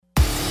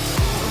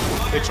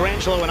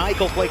Pietrangelo and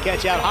Eichel play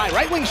catch out high.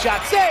 Right wing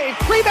shot, save,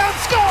 rebound,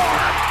 score!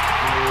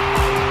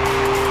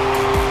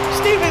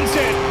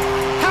 Stevenson,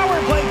 power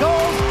play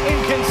goals in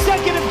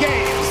consecutive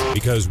games.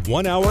 Because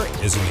 1 hour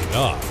isn't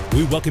enough.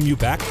 We welcome you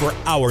back for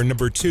hour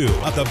number 2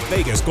 of the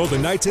Vegas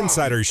Golden Knights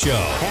Insider Show.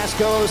 Pass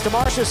goes to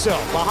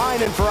Marchessault,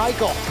 behind and for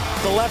Eichel.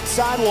 The left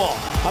sidewall,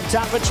 up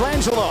top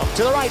Pietrangelo,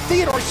 to the right,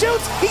 Theodore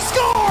shoots, he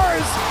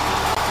scores!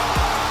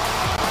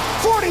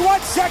 41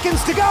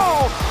 seconds to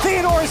go.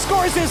 Theodore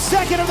scores his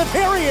second of the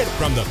period.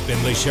 From the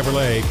Findlay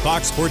Chevrolet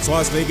Fox Sports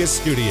Las Vegas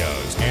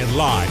studios and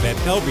live at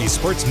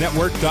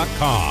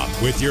lvsportsnetwork.com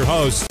with your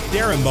hosts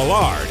Darren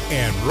Millard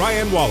and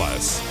Ryan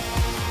Wallace.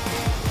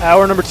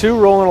 Hour number 2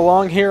 rolling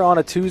along here on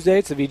a Tuesday.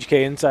 It's the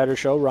VGK Insider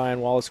Show. Ryan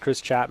Wallace, Chris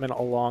Chapman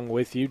along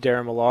with you.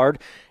 Darren Millard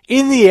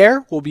in the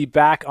air. We'll be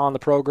back on the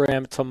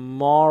program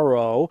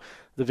tomorrow.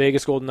 The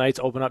Vegas Golden Knights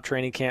open up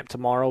training camp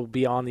tomorrow, will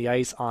be on the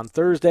ice on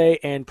Thursday,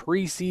 and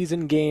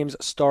preseason games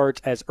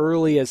start as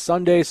early as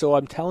Sunday. So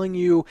I'm telling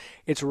you,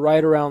 it's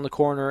right around the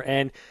corner.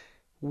 And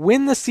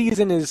when the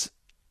season is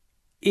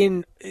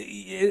in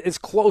as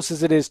close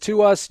as it is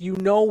to us, you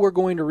know we're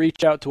going to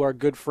reach out to our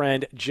good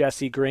friend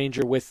Jesse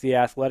Granger with The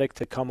Athletic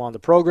to come on the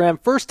program.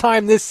 First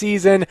time this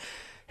season.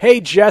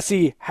 Hey,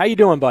 Jesse, how you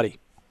doing, buddy?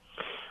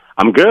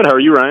 I'm good. How are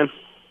you, Ryan?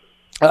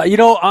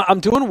 I'm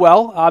doing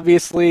well.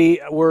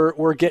 Obviously,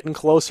 we're getting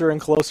closer and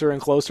closer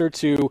and closer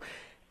to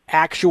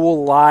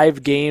actual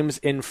live games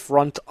in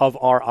front of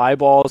our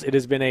eyeballs. It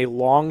has been a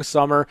long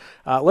summer.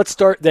 Let's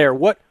start there.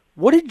 What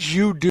did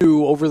you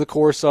do over the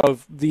course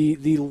of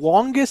the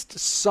longest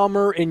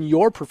summer in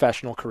your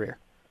professional career?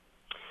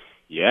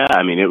 Yeah,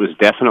 I mean, it was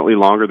definitely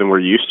longer than we're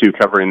used to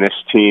covering this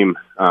team.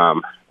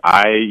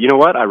 I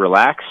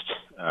relaxed,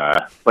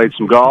 played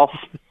some golf,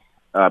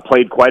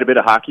 played quite a bit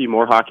of hockey,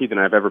 more hockey than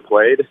I've ever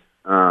played.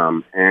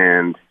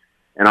 And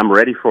I'm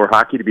ready for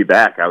hockey to be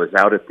back. I was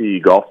out at the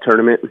golf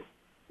tournament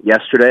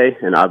yesterday,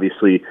 and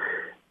obviously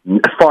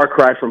a far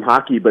cry from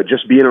hockey, but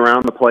just being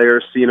around the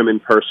players, seeing them in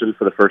person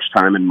for the first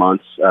time in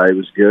months, it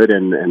was good,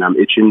 and I'm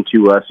itching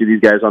to see these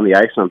guys on the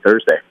ice on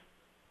Thursday.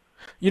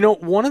 You know,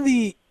 one of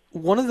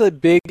the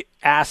big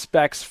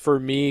aspects for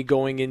me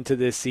going into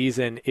this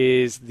season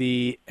is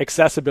the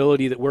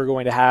accessibility that we're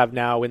going to have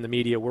now in the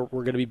media. We're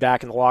going to be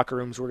back in the locker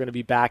rooms. We're going to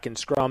be back in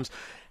scrums.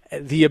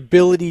 The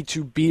ability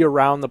to be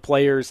around the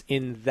players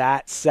in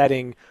that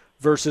setting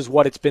versus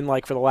what it's been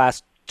like for the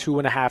last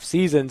 2.5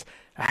 seasons.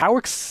 How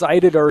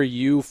excited are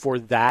you for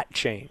that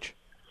change?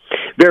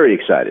 Very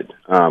excited.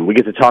 We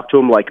get to talk to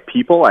them like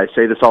people. I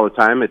say this all the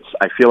time.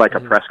 I feel like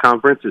a press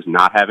conference is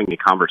not having a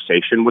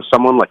conversation with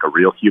someone like a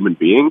real human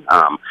being.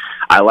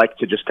 I like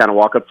to just kind of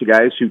walk up to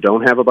guys who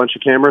don't have a bunch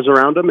of cameras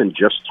around them and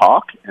just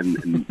talk.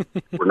 And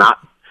we're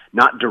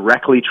not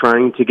directly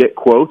trying to get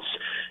quotes,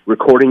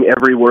 recording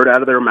every word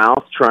out of their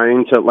mouth,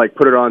 trying to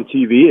put it on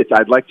TV.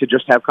 I'd like to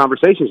just have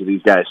conversations with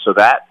these guys, so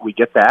that we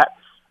get that.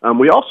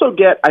 We also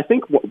get, I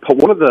think,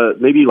 one of the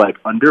maybe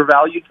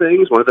undervalued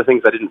things, one of the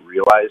things I didn't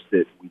realize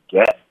that we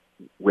get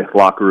with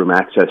locker room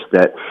access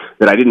that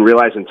I didn't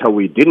realize until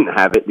we didn't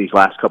have it these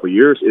last couple of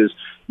years is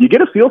you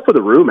get a feel for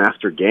the room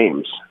after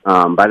games.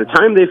 By the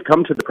time they've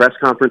come to the press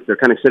conference, they're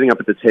kind of sitting up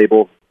at the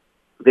table.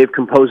 They've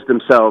composed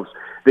themselves.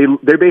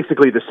 They're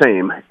basically the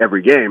same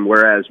every game,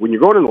 whereas when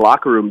you're going in the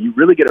locker room, you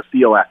really get a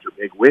feel after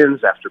big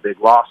wins, after big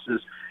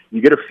losses.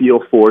 You get a feel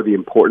for the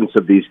importance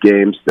of these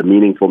games, the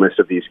meaningfulness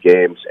of these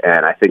games,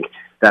 and I think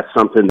that's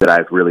something that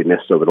I've really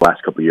missed over the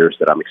last couple of years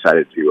that I'm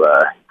excited to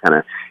kind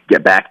of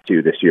get back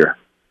to this year.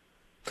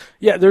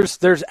 Yeah,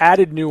 there's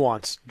added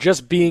nuance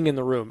just being in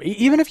the room.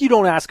 Even if you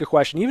don't ask a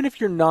question, even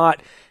if you're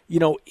not,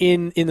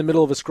 in the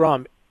middle of a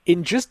scrum,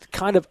 in just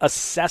kind of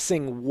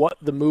assessing what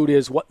the mood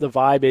is, what the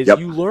vibe is,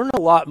 You learn a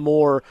lot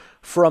more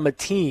from a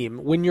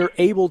team when you're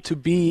able to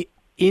be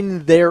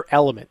in their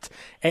element.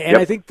 And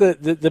I think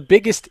the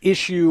biggest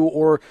issue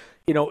or,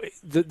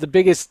 the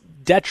biggest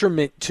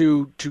detriment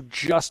to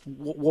just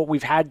what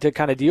we've had to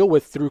kind of deal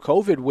with through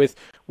COVID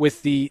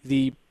with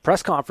the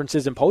press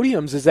conferences and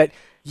podiums is that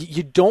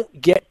you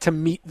don't get to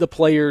meet the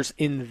players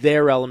in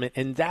their element.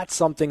 And that's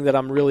something that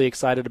I'm really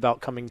excited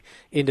about coming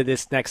into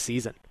this next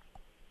season.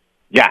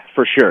 Yeah,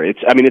 for sure. It's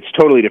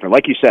totally different.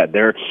 Like you said,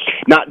 they're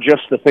not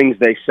just the things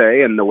they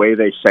say and the way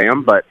they say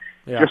them, but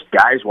just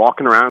guys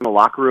walking around the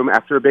locker room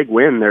after a big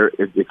win.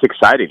 It's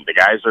exciting. The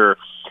guys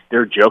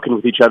they're joking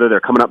with each other.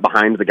 They're coming up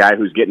behind the guy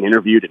who's getting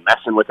interviewed and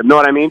messing with him. Know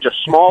what I mean? Just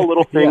small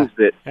little things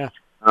that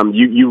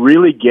you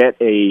really get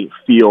a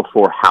feel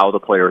for how the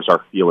players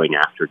are feeling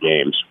after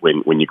games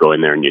when you go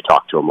in there and you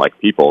talk to them like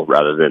people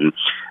rather than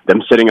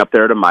them sitting up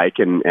there at a mic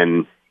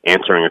and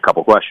answering a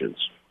couple questions.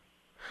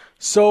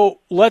 So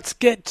let's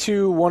get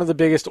to one of the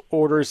biggest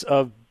orders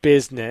of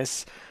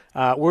business.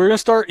 We're going to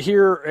start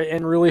here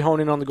and really hone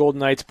in on the Golden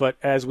Knights, but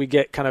as we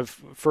get kind of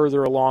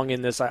further along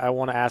in this, I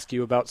want to ask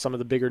you about some of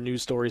the bigger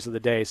news stories of the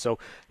day. So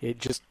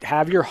just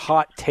have your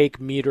hot take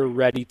meter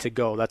ready to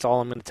go. That's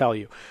all I'm going to tell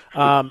you.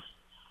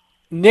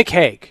 Nick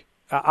Hague,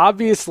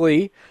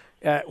 obviously,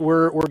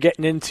 we're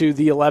getting into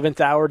the 11th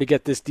hour to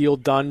get this deal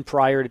done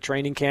prior to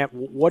training camp.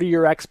 What are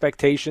your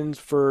expectations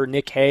for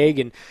Nick Hague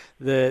and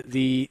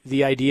the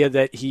idea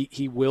that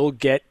he will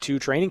get to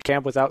training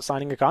camp without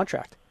signing a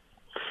contract?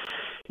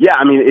 Yeah,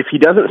 I mean, if he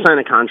doesn't sign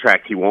a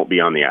contract, he won't be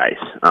on the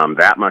ice.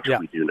 That much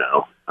we do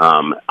know.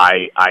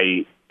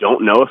 I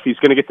don't know if he's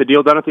going to get the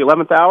deal done at the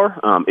 11th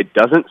hour. It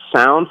doesn't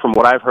sound, from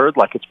what I've heard,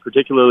 like it's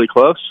particularly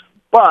close.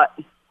 But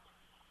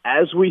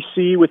as we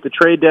see with the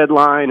trade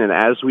deadline and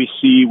as we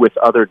see with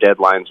other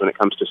deadlines when it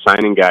comes to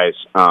signing guys,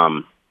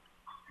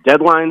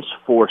 deadlines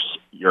force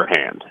your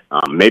hand.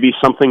 Maybe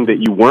something that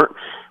you weren't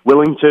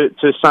willing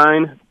to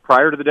sign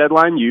prior to the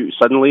deadline, you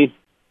suddenly,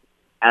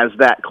 as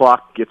that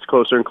clock gets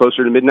closer and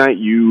closer to midnight,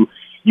 you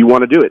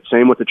want to do it.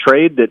 Same with the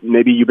trade, that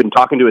maybe you've been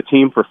talking to a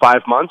team for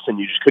 5 months and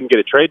you just couldn't get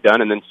a trade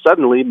done, and then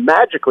suddenly,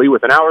 magically,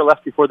 with an hour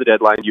left before the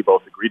deadline, you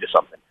both agree to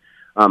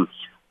something.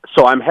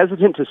 So I'm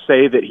hesitant to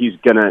say that he's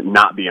going to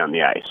not be on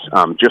the ice.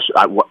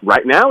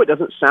 Right now, it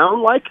doesn't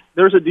sound like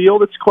there's a deal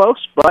that's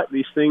close, but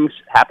these things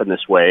happen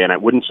this way, and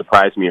it wouldn't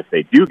surprise me if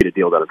they do get a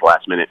deal done at the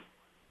last minute.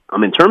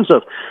 In terms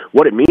of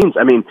what it means,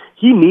 I mean,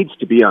 he needs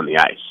to be on the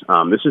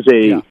ice. This is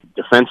a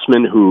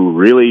defenseman who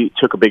really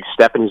took a big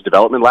step in his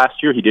development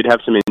last year. He did have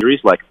some injuries,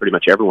 like pretty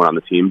much everyone on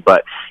the team,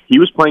 but he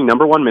was playing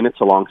number one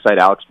minutes alongside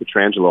Alex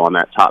Pietrangelo on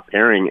that top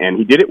pairing, and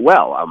he did it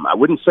well. I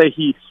wouldn't say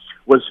he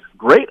was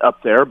great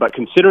up there, but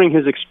considering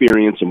his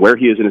experience and where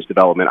he is in his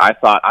development,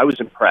 I was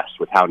impressed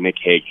with how Nick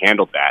Hague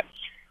handled that.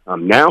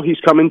 Now he's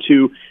come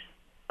into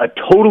a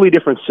totally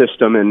different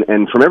system,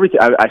 and from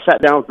everything, I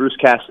sat down with Bruce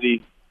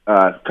Cassidy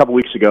a couple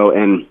weeks ago,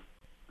 and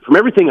from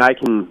everything I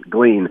can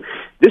glean,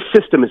 this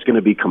system is going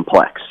to be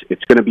complex.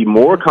 It's going to be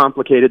more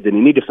complicated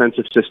than any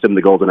defensive system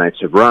the Golden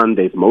Knights have run.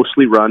 They've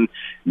mostly run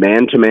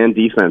man-to-man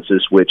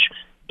defenses, which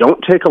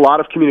don't take a lot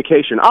of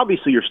communication.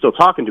 Obviously, you're still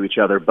talking to each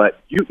other, but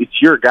it's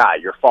your guy.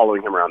 You're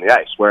following him around the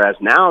ice. Whereas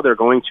now they're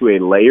going to a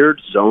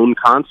layered zone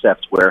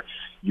concept where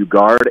you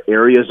guard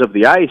areas of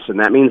the ice, and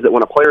that means that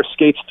when a player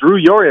skates through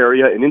your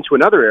area and into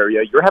another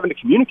area, you're having to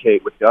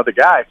communicate with the other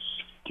guy.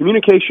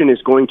 Communication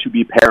is going to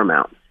be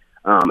paramount.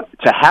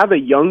 To have a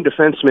young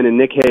defenseman in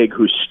Nick Hague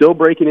who's still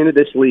breaking into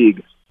this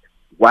league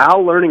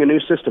while learning a new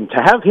system,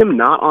 to have him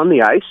not on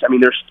the ice, I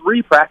mean, there's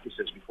 3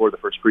 practices before the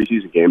first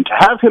preseason game. To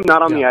have him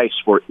not on the ice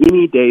for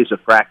any days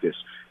of practice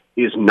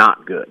is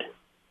not good.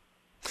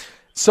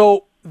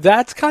 So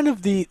that's kind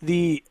of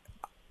the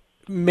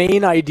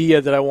main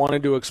idea that I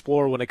wanted to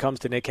explore when it comes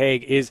to Nick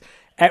Hague is,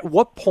 at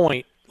what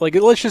point, like,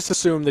 let's just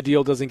assume the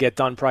deal doesn't get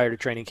done prior to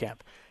training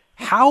camp.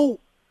 How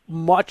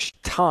much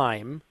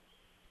time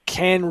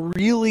can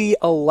really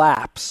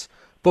elapse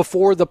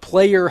before the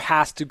player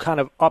has to kind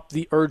of up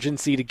the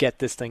urgency to get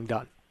this thing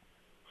done?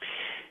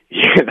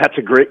 Yeah, that's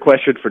a great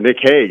question for Nick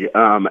Hague.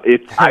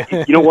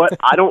 You know what?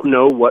 I don't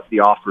know what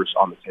the offers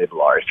on the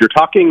table are. If you're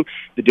talking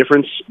the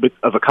difference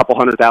of a couple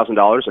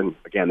 $100,000, and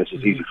again, this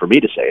is easy for me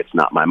to say, it's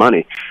not my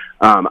money.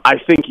 I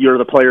think you're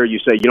the player, you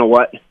say, you know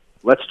what?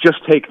 Let's just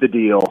take the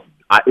deal.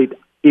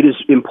 It is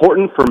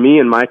important for me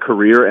in my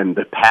career and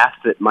the path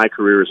that my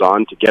career is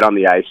on to get on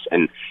the ice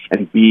and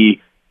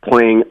be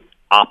playing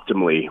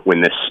optimally when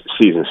this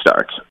season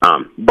starts.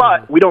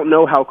 But we don't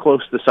know how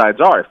close the sides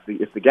are.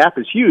 If the gap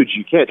is huge,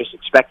 you can't just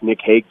expect Nick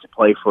Hague to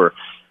play for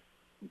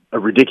a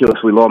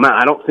ridiculously low amount.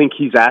 I don't think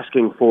he's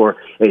asking for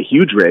a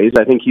huge raise.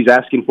 I think he's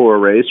asking for a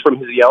raise from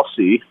his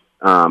ELC,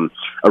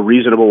 a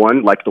reasonable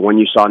one, like the one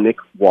you saw Nick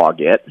Waugh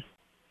get.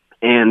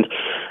 And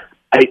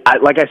I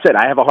like I said,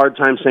 I have a hard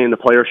time saying the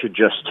player should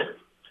just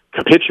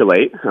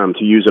capitulate,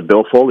 to use a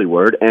Bill Foley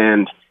word,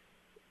 and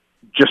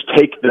just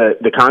take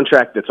the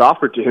contract that's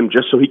offered to him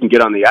just so he can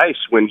get on the ice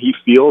when he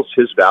feels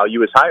his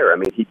value is higher. I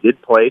mean, he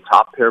did play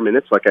top pair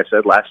minutes, like I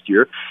said, last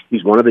year.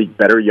 He's one of the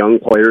better young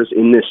players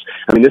in this.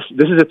 I mean,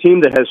 this is a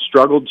team that has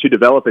struggled to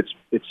develop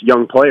its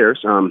young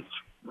players,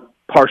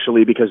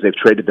 partially because they've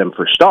traded them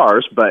for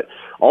stars, but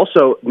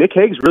also Nick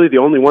Hague's really the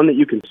only one that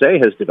you can say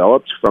has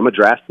developed from a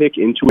draft pick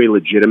into a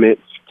legitimate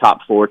top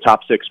 4,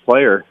 top 6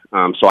 player.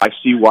 So I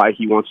see why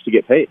he wants to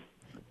get paid.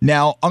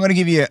 Now, I'm going to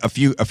give you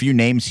a few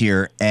names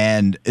here,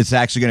 and it's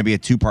actually going to be a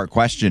 2-part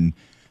question.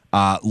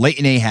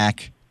 Leighton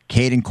Ahak,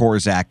 Caden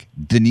Korczak,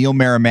 Daniil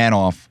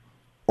Marimanov,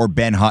 or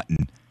Ben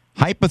Hutton.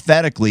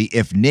 Hypothetically,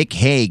 if Nick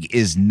Hague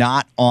is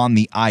not on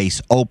the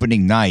ice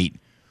opening night,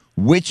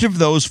 which of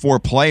those 4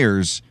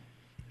 players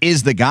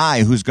is the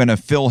guy who's going to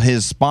fill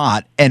his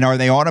spot, and are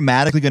they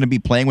automatically going to be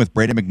playing with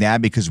Brayden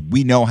McNabb because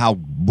we know how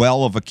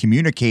well of a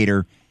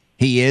communicator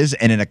he is,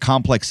 and in a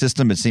complex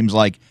system, it seems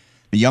like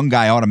the young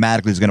guy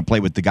automatically is going to play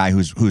with the guy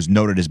who's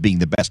noted as being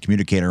the best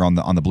communicator on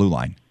the blue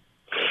line?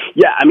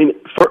 Yeah, I mean,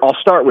 I'll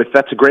start with,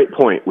 that's a great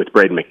point with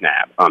Brayden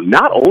McNabb.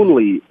 Not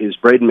only is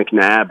Brayden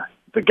McNabb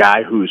the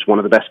guy who's one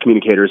of the best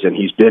communicators, and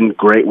he's been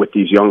great with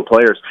these young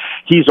players,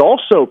 he's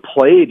also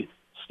played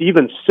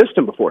Stevens'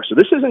 system before. So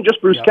this isn't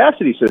just Bruce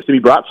Cassidy's system. He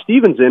brought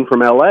Stevens in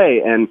from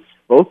L.A., and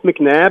both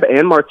McNabb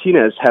and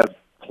Martinez have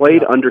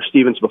played under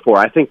Stevens before.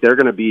 I think they're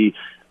going to be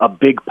a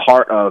big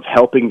part of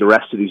helping the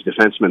rest of these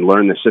defensemen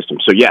learn the system.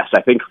 So, yes,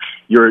 I think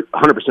you're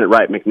 100%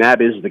 right. McNabb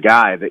is the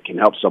guy that can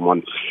help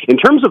someone. In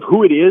terms of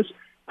who it is,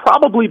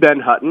 probably Ben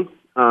Hutton.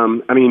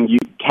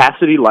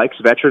 Cassidy likes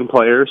veteran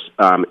players.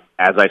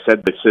 As I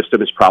said, the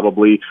system is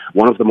probably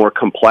one of the more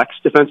complex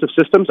defensive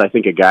systems. I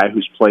think a guy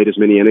who's played as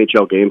many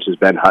NHL games as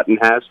Ben Hutton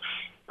has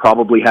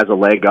probably has a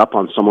leg up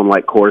on someone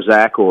like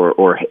Korczak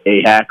or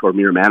Ahak or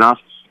Miromanov.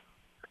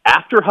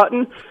 After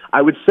Hutton,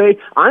 I would say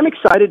I'm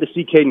excited to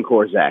see Caden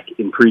Korczak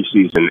in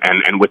preseason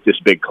and with this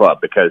big club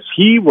because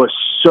he was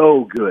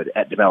so good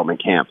at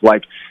development camp.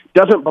 Like,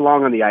 doesn't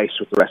belong on the ice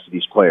with the rest of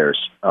these players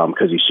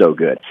because he's so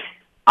good.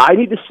 I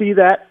need to see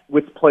that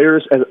with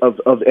players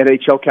of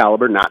NHL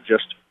caliber, not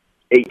just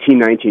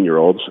 18,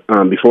 19-year-olds,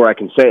 before I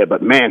can say it.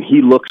 But, man,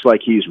 he looks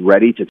like he's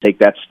ready to take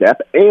that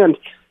step. And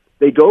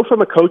they go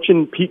from a coach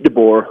in Pete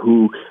DeBoer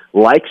who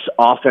likes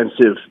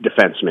offensive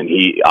defensemen.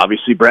 He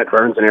obviously Brent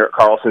Burns and Erik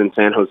Karlsson in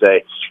San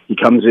Jose. He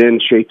comes in.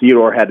 Shea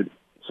Theodore had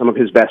some of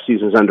his best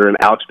seasons under him.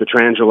 Alex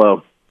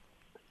Pietrangelo.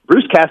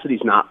 Bruce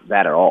Cassidy's not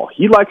that at all.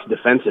 He likes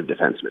defensive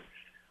defensemen.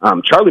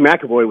 Charlie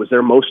McAvoy was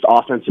their most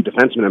offensive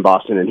defenseman in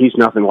Boston, and he's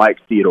nothing like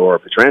Theodore or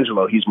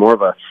Pietrangelo. He's more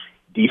of a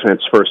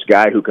defense-first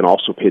guy who can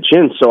also pitch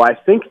in. So I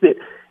think that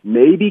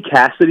maybe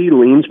Cassidy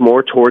leans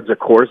more towards a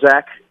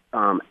Korczak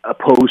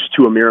opposed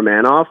to a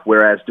Miromanov,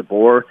 whereas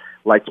DeBoer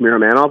liked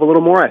Miromanov a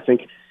little more. I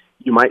think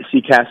you might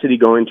see Cassidy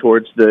going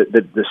towards the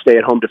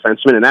stay-at-home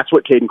defenseman, and that's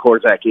what Caden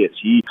Korczak is.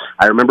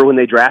 I remember when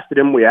they drafted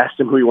him, we asked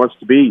him who he wants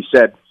to be. He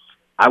said,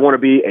 I want to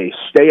be a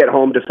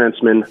stay-at-home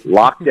defenseman,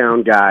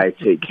 lockdown guy,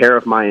 take care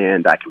of my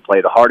end. I can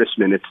play the hardest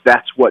minutes.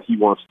 That's what he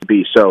wants to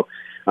be. So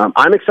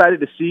I'm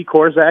excited to see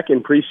Korczak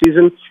in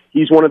preseason.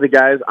 He's one of the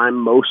guys I'm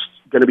most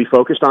going to be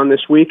focused on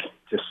this week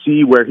to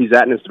see where he's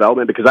at in his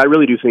development because I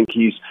really do think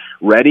he's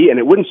ready, and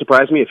it wouldn't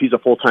surprise me if he's a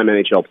full-time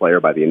NHL player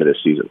by the end of this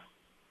season.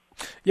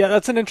 Yeah,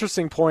 that's an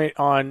interesting point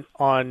on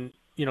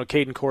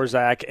Caden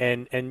Korczak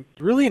and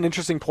really an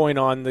interesting point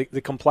on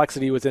the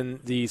complexity within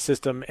the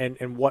system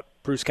and what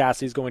Bruce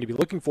Cassidy is going to be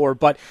looking for.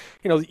 But,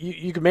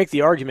 you could make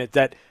the argument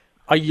that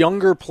a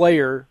younger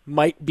player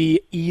might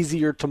be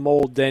easier to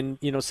mold than,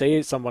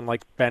 say someone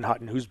like Ben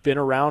Hutton, who's been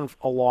around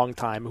a long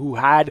time, who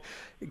had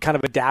kind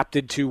of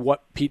adapted to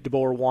what Pete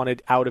DeBoer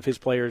wanted out of his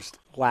players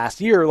last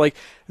year. Like,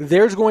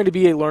 there's going to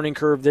be a learning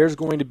curve. There's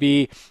going to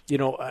be,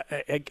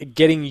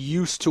 getting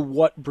used to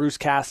what Bruce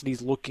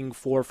Cassidy's looking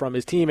for from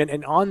his team.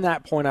 And on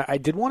that point, I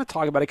did want to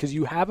talk about it because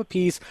you have a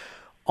piece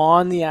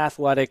on The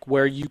Athletic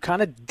where you kind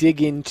of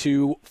dig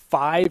into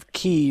 5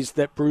 keys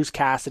that Bruce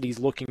Cassidy's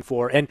looking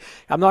for. And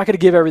I'm not going to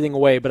give everything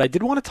away, but I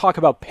did want to talk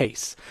about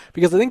pace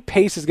because I think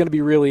pace is going to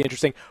be really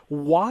interesting.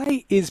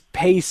 Why is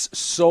pace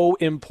so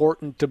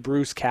important to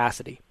Bruce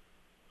Cassidy?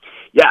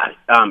 Yeah,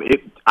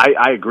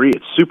 I agree.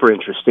 It's super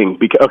interesting.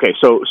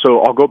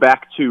 So I'll go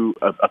back to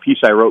a piece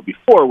I wrote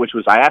before, which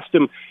was I asked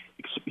him,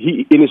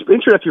 in his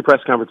introductory press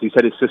conference, he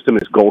said his system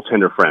is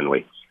goaltender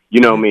friendly. You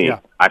know me.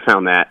 Yeah. I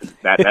found that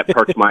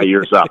perks my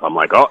ears up. I'm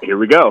like, oh, here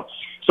we go.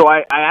 So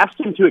I asked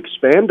him to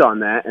expand on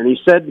that, and he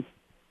said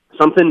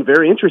something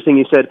very interesting.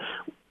 He said,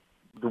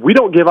 we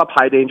don't give up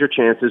high-danger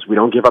chances. We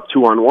don't give up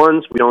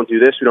 2-on-1s. We don't do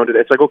this. We don't do that.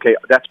 It's like, okay,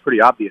 that's pretty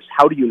obvious.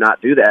 How do you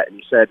not do that? And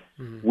he said,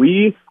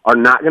 we are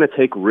not going to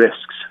take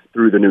risks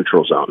through the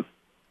neutral zone.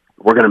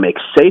 We're going to make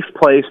safe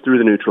plays through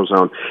the neutral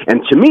zone.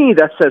 And to me,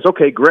 that says,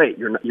 okay, great.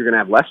 You're going to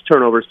have less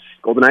turnovers.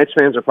 Golden Knights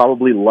fans are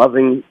probably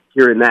loving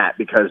hearing that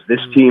because this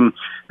team,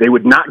 they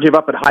would not give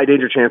up a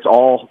high-danger chance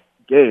all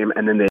game,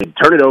 and then they'd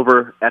turn it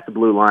over at the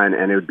blue line,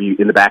 and it would be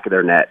in the back of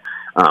their net.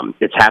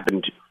 It's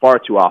happened far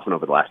too often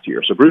over the last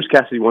year. So Bruce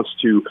Cassidy wants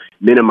to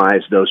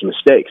minimize those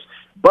mistakes.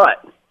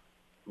 But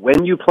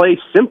when you play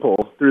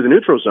simple through the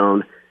neutral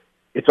zone,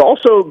 it's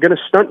also going to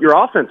stunt your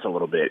offense a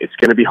little bit. It's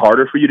going to be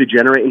harder for you to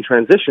generate in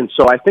transition.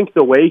 So I think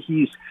the way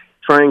he's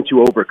trying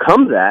to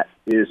overcome that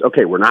is,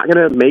 okay, we're not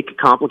going to make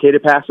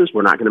complicated passes.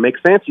 We're not going to make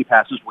fancy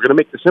passes. We're going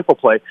to make the simple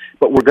play,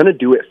 but we're going to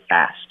do it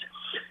fast.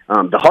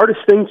 The hardest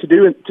thing to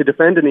do to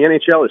defend in the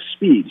NHL is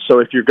speed. So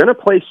if you're going to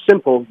play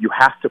simple, you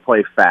have to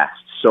play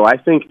fast. So I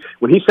think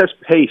when he says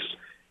pace,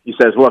 he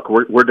says, look,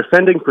 we're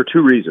defending for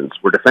 2 reasons.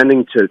 We're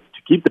defending to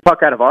keep the puck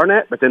out of our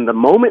net, but then the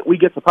moment we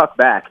get the puck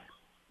back,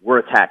 we're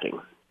attacking.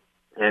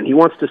 And he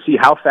wants to see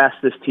how fast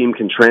this team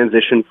can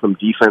transition from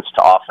defense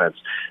to offense,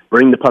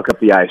 bring the puck up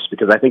the ice,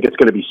 because I think it's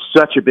going to be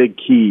such a big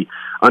key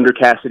under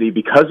Cassidy.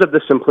 Because of the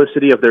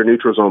simplicity of their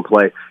neutral zone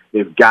play,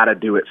 they've got to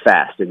do it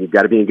fast, and you've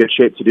got to be in good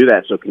shape to do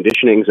that. So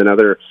conditioning is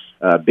another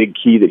big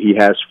key that he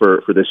has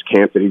for this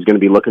camp that he's going to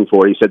be looking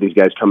for. He said these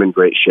guys come in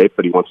great shape,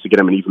 but he wants to get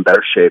them in even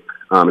better shape.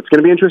 It's going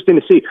to be interesting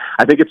to see.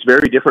 I think it's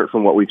very different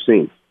from what we've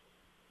seen.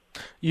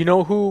 You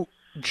know who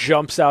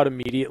jumps out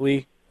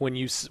immediately when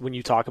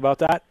you talk about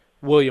that?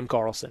 William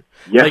Karlsson.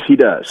 Yes, he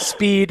does.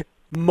 Speed,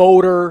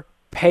 motor,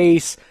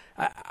 pace.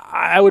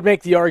 I would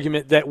make the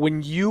argument that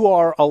when you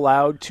are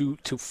allowed to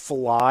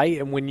fly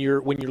and when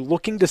you're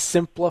looking to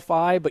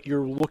simplify, but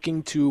you're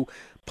looking to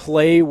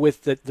play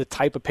with the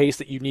type of pace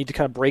that you need to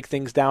kind of break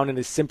things down in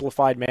a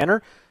simplified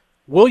manner,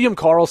 William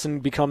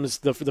Karlsson becomes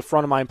the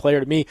front of mind player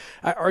to me.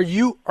 Are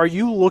you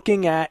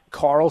looking at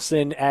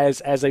Karlsson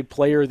as a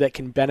player that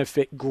can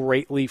benefit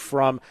greatly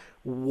from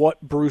what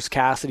Bruce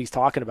Cassidy's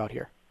talking about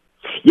here?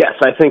 Yes,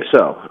 I think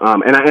so.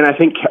 And I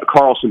think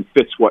Karlsson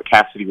fits what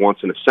Cassidy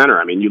wants in a center.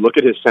 I mean, you look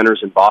at his centers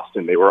in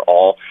Boston, they were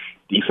all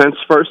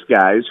defense-first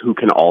guys who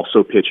can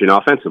also pitch in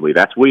offensively.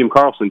 That's William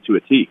Karlsson to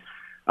a T.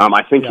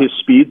 I think his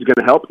speed's going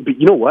to help. But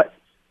you know what?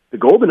 The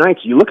Golden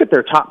Knights, you look at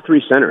their top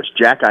three centers,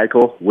 Jack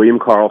Eichel, William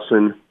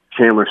Karlsson,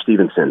 Chandler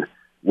Stevenson.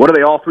 What do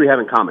they all three have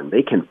in common?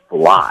 They can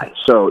fly.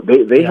 So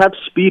they have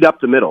speed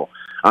up the middle.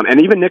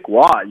 And even Nick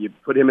Waugh, you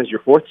put him as your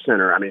fourth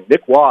center. I mean,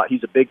 Nick Waugh,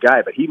 he's a big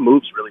guy, but he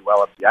moves really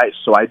well up the ice.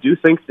 So I do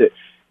think that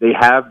they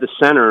have the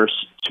centers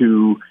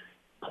to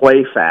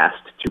play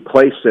fast, to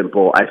play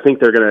simple. I think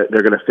they're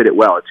gonna fit it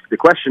well. The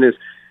question is,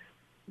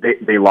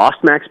 they lost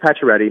Max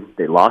Pacioretty,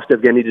 they lost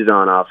Evgeny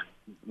Dodonov.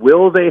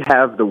 Will they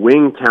have the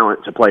wing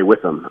talent to play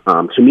with them?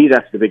 To me,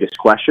 that's the biggest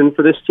question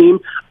for this team.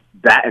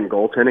 That and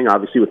goaltending,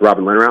 obviously, with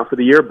Robin Lehner out for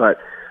the year. But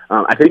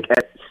I think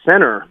at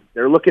center,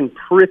 they're looking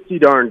pretty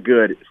darn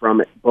good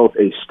from both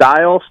a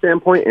style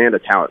standpoint and a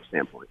talent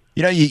standpoint.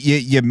 You know,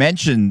 you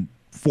mentioned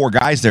four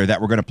guys there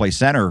that were going to play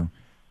center.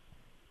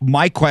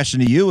 My question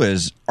to you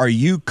is, are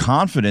you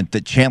confident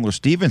that Chandler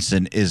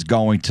Stevenson is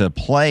going to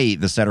play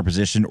the center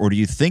position, or do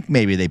you think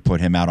maybe they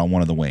put him out on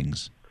one of the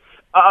wings?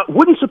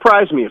 Wouldn't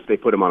surprise me if they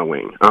put him on a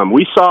wing.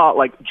 We saw,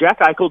 Jack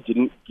Eichel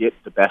didn't get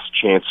the best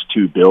chance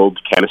to build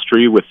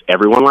chemistry with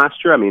everyone last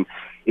year. I mean,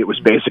 it was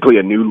basically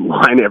a new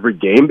line every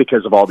game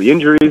because of all the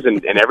injuries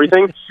and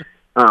everything.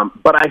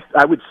 But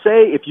I would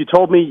say if you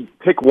told me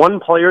pick one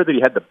player that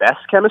he had the best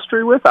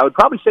chemistry with, I would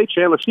probably say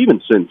Chandler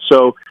Stevenson.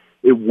 So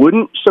it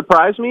wouldn't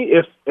surprise me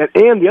if,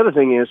 and the other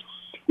thing is,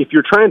 if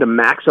you're trying to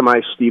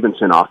maximize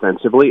Stevenson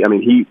offensively, I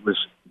mean, he was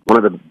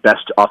one of the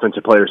best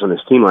offensive players on this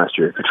team last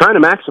year. If you're trying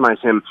to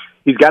maximize him,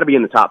 he's got to be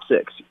in the top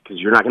six because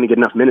you're not going to get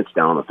enough minutes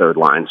down on the third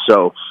line.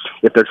 So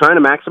if they're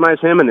trying to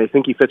maximize him and they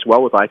think he fits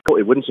well with Eichel,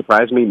 it wouldn't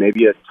surprise me,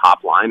 maybe a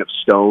top line of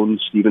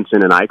Stone,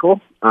 Stevenson, and Eichel.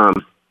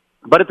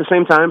 But at the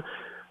same time,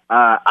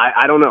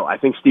 I don't know. I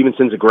think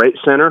Stevenson's a great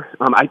center.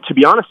 To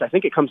be honest, I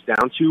think it comes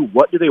down to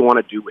what do they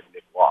want to do with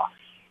Nick Waugh.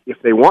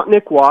 If they want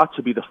Nick Waugh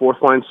to be the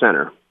fourth-line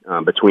center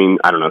between,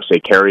 I don't know, say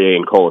Carrier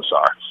and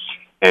Colasar,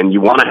 and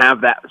you want to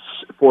have that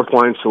fourth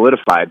line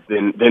solidified,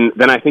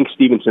 then I think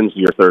Stevenson's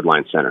your third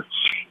line center.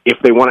 If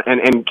they want to,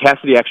 and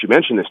Cassidy actually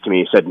mentioned this to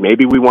me, he said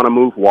maybe we want to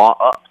move Waugh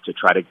up to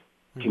try to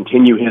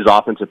continue his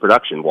offensive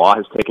production. Waugh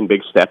has taken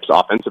big steps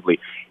offensively.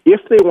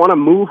 If they want to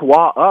move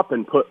Waugh up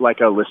and put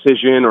like a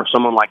Lecision or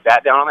someone like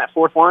that down on that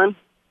fourth line,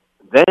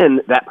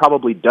 then that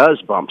probably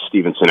does bump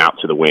Stevenson out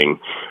to the wing.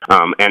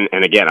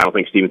 And again, I don't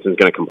think Stevenson's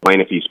going to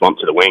complain if he's bumped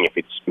to the wing if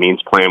it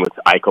means playing with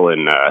Eichel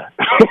and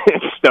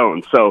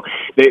Stone. So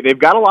they've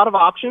got a lot of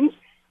options.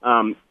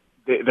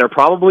 We're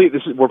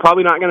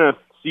probably not going to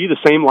see the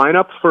same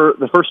lineup for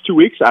the first 2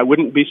 weeks. I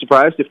wouldn't be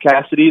surprised if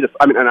Cassidy,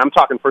 and I'm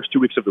talking first 2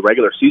 weeks of the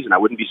regular season, I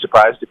wouldn't be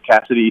surprised if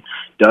Cassidy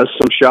does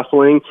some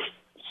shuffling,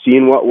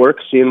 seeing what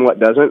works, seeing what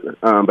doesn't.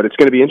 But it's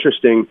going to be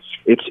interesting.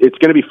 It's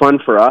going to be fun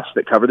for us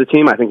that cover the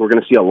team. I think we're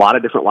going to see a lot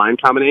of different line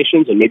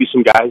combinations, and maybe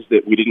some guys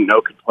that we didn't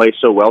know could play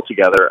so well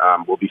together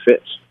will be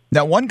fits.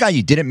 Now, one guy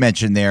you didn't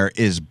mention there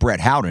is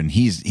Brett Howden.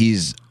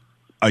 He's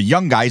a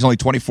young guy. He's only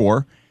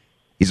 24.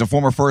 He's a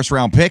former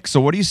first-round pick. So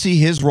what do you see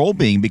his role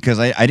being? Because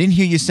I didn't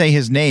hear you say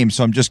his name,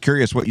 so I'm just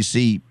curious what you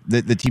see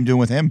the team doing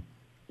with him.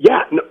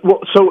 Yeah,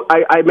 well, so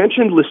I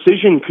mentioned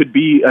Lecision could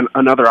be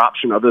another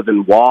option other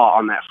than Waugh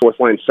on that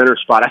fourth-line center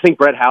spot. I think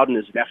Brett Howden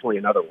is definitely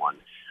another one.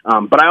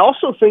 But I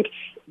also think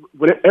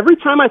every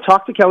time I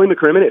talk to Kelly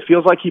McCrimmon, it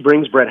feels like he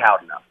brings Brett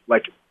Howden up,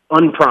 like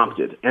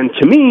unprompted. And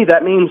to me,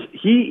 that means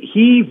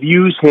he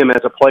views him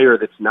as a player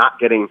that's not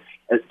getting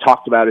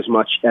talked about as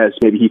much as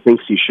maybe he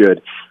thinks he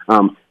should.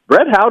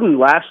 Brett Howden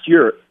last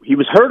year, he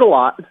was hurt a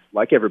lot,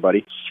 like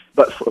everybody,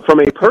 but from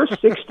a per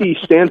 60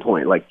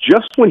 standpoint, like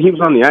just when he was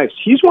on the ice,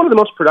 he's one of the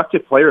most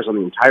productive players on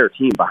the entire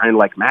team behind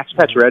like Max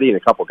Pacioretty and a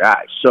couple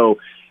guys. So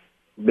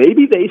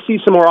maybe they see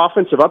some more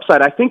offensive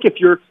upside. I think if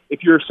you're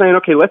saying,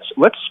 okay,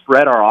 let's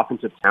spread our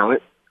offensive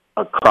talent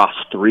across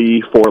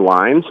 3-4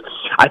 lines,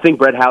 I think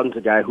Brett Howden's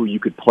a guy who you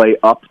could play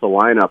up the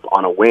lineup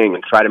on a wing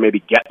and try to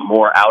maybe get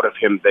more out of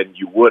him than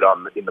you would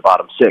in the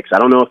bottom six. I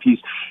don't know if he's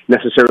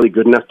necessarily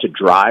good enough to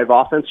drive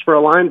offense for a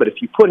line, but if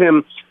you put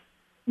him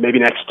maybe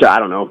next to, I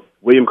don't know,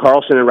 William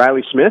Karlsson and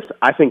Riley Smith,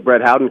 I think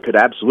Brett Howden could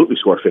absolutely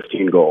score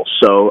 15 goals.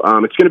 So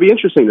it's going to be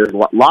interesting. There's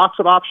lots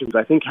of options.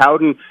 I think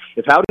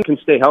if Howden can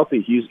stay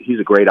healthy, he's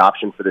a great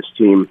option for this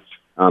team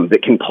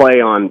that can play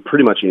on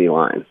pretty much any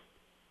line.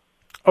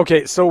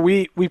 Okay, so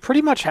we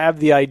pretty much have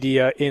the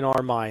idea in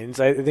our minds,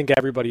 I think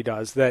everybody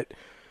does, that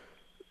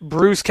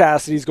Bruce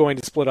Cassidy's going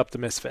to split up the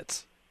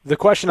Misfits. The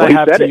question I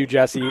have to you,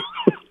 Jesse,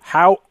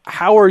 how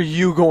are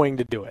you going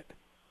to do it?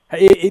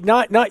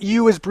 Not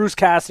you as Bruce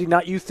Cassidy,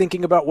 not you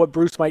thinking about what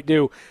Bruce might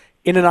do.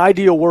 In an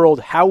ideal world,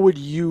 how would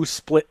you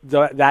split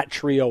that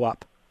trio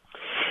up?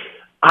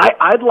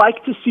 I'd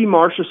like to see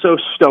Marchessault,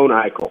 Stone,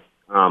 Eichel.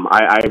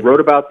 I wrote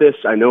about this.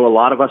 I know a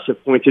lot of us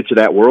have pointed to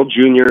that World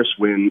Championships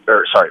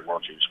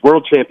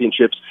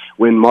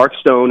when Mark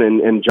Stone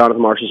and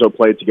Jonathan Marchessault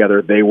played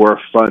together. They were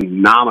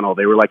phenomenal.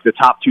 They were like the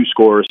top 2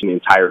 scorers in the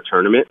entire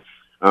tournament.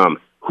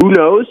 Who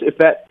knows if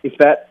that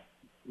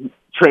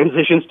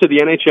transitions to the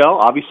NHL?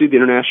 Obviously, the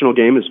international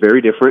game is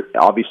very different.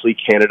 Obviously,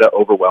 Canada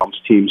overwhelms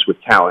teams with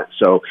talent,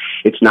 so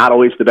it's not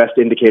always the best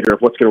indicator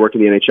of what's going to work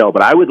in the NHL.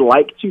 But I would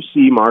like to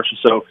see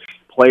Marchessault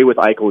play with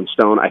Eichel and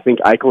Stone. I think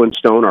Eichel and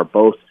Stone are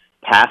both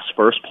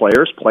pass-first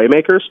players,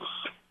 playmakers.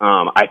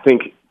 I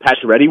think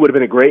Pacioretty would have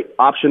been a great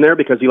option there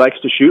because he likes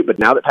to shoot, but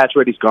now that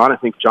Pacioretty's gone, I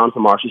think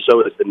Jonathan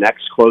Marchessault is the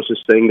next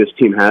closest thing this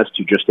team has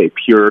to just a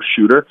pure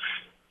shooter.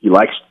 He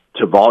likes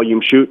to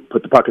volume shoot,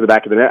 put the puck in the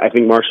back of the net. I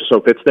think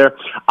Marchessault fits there.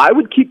 I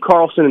would keep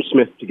Karlsson and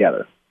Smith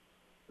together.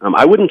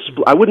 I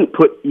wouldn't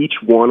put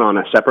each one on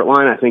a separate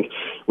line. I think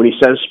when he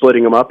says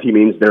splitting them up, he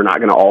means they're not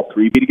going to all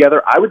 3 be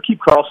together. I would keep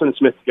Karlsson and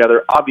Smith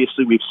together.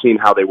 Obviously, we've seen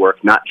how they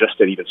work, not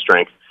just at even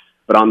strength,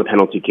 but on the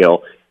penalty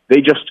kill.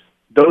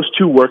 Those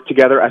 2 work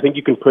together. I think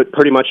you can put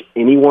pretty much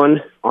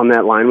anyone on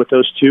that line with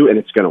those 2, and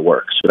it's going to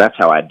work. So that's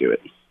how I'd do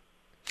it.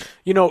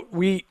 You know,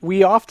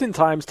 we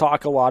oftentimes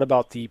talk a lot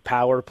about the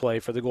power play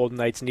for the Golden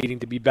Knights needing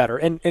to be better,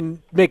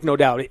 and make no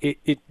doubt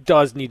it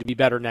does need to be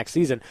better next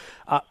season.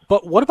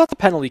 But what about the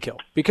penalty kill?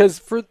 Because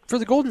for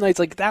the Golden Knights,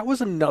 like that was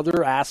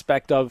another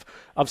aspect of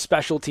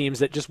special teams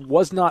that just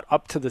was not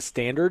up to the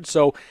standard.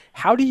 So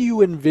how do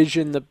you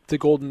envision the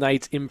Golden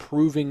Knights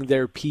improving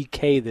their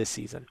PK this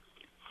season?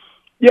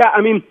 Yeah,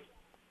 I mean,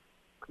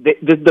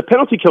 the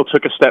penalty kill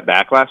took a step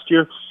back last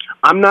year.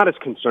 I'm not as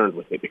concerned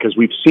with it because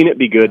we've seen it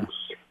be good.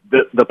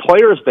 The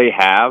players they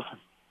have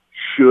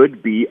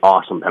should be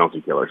awesome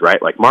penalty killers,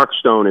 right? Like Mark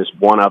Stone is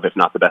one of, if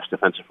not the best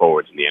defensive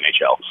forwards in the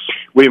NHL.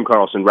 William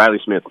Karlsson, Riley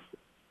Smith,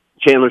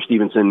 Chandler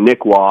Stevenson,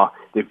 Nick Waugh,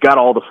 they've got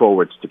all the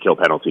forwards to kill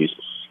penalties.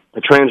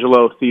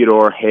 Pietrangelo,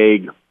 Theodore,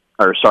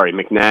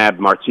 McNabb,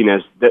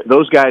 Martinez,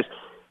 those guys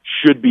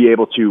should be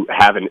able to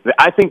have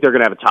I think they're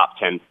going to have a top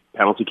 10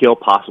 penalty kill,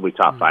 possibly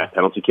top 5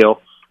 penalty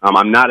kill.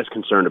 I'm not as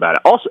concerned about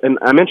it. Also, and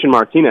I mentioned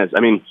Martinez. I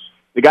mean,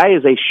 the guy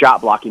is a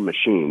shot-blocking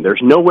machine.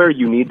 There's nowhere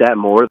you need that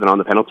more than on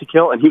the penalty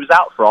kill, and he was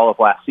out for all of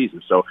last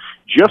season. So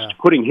just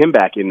putting him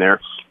back in there,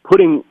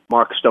 putting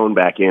Mark Stone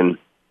back in,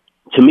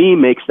 to me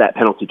makes that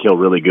penalty kill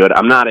really good.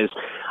 I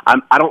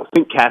don't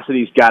think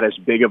Cassidy's got as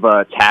big of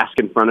a task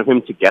in front of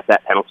him to get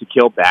that penalty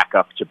kill back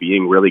up to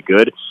being really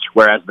good,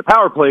 whereas the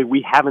power play,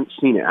 we haven't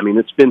seen it. I mean,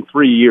 it's been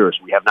 3 years.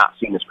 We have not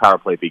seen this power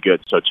play be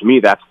good. So to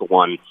me, that's the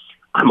one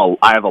I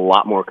have a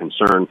lot more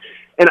concern.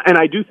 And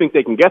I do think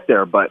they can get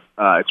there, but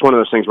it's one of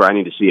those things where I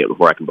need to see it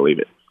before I can believe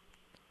it.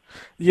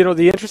 You know,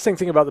 the interesting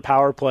thing about the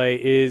power play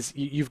is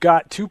you've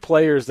got 2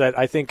 players that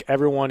I think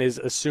everyone is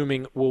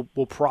assuming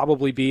will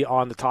probably be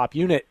on the top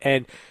unit.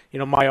 And, you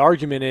know, my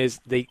argument is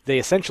they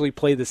essentially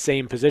play the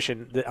same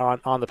position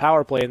on the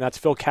power play, and that's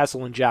Phil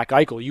Kessel and Jack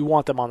Eichel. You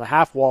want them on the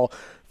half wall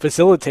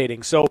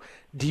facilitating. So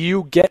do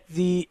you get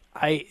the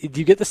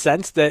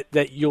sense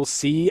that you'll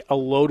see a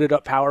loaded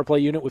up power play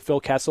unit with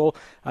Phil Kessel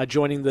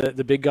joining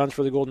the big guns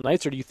for the Golden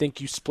Knights, or do you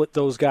think you split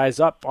those guys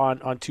up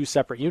on 2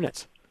 separate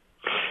units?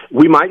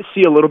 We might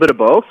see a little bit of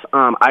both.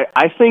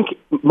 I think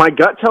my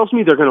gut tells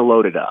me they're going to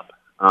load it up.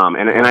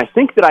 And I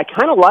think that I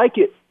kind of like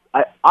it.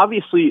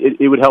 Obviously,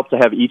 it would help to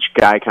have each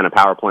guy kind of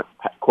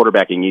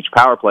quarterbacking each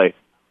power play.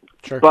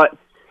 Sure. But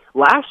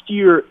last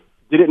year,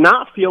 did it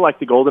not feel like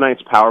the Golden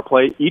Knights power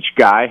play, each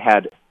guy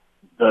had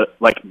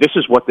this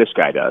is what this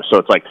guy does. So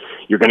it's like,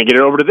 you're going to get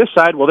it over to this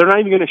side. Well, they're not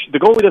even going to, the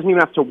goalie doesn't even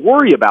have to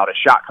worry about a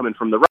shot coming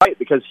from the right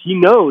because he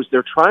knows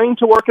they're trying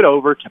to work it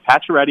over to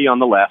Pacioretty on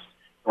the left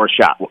or a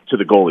shot to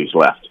the goalie's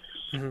left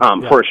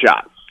for a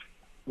shot.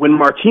 When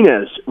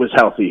Martinez was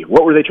healthy,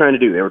 what were they trying to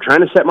do? They were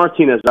trying to set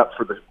Martinez up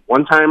for the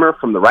one-timer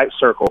from the right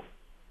circle.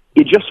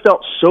 It just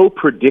felt so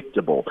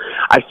predictable.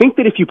 I think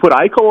that if you put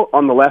Eichel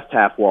on the left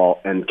half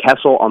wall and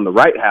Kessel on the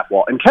right half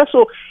wall, and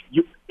Kessel,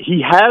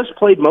 he has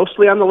played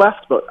mostly on the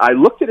left, but I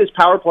looked at his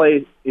power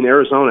play in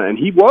Arizona, and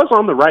he was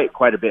on the right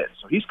quite a bit,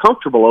 so he's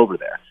comfortable over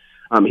there.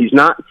 He's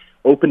not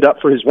opened up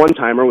for his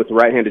one-timer with the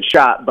right-handed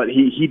shot, but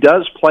he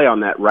does play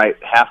on that right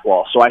half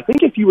wall. So I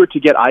think if you were to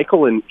get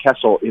Eichel and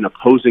Kessel in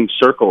opposing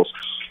circles,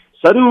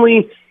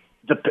 suddenly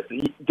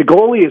the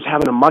goalie is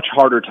having a much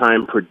harder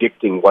time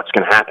predicting what's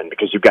going to happen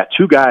because you've got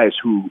 2 guys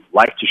who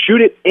like to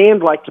shoot it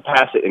and like to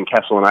pass it in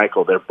Kessel and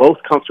Eichel. They're both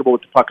comfortable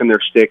with the puck in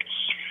their stick.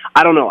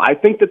 I don't know. I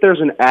think that there's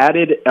an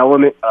added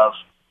element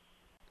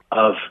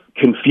of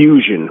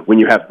confusion when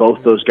you have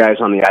both those guys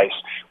on the ice,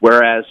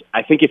 whereas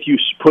I think if you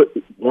put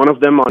one of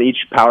them on each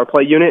power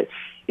play unit,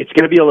 it's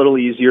going to be a little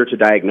easier to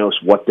diagnose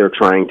what they're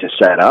trying to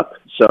set up.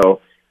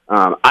 So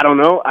I don't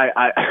know.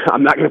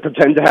 I'm not going to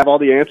pretend to have all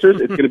the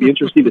answers. It's going to be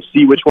interesting to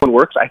see which one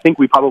works. I think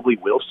we probably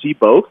will see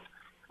both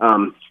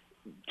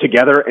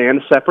together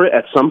and separate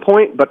at some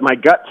point. But my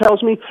gut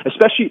tells me,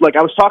 especially like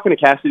I was talking to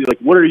Cassidy, like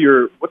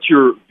what's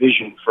your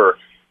vision for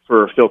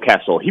Phil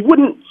Kessel? He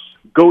wouldn't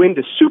go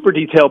into super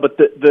detail, but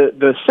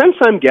the sense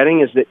I'm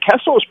getting is that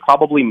Kessel is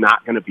probably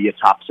not going to be a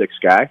top 6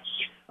 guy.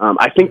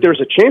 I think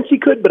there's a chance he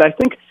could, but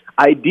I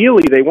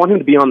ideally, they want him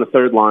to be on the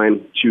third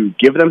line to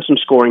give them some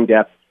scoring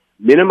depth,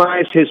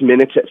 minimize his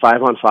minutes at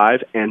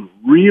 5-on-5, and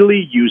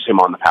really use him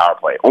on the power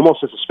play,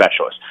 almost as a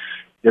specialist.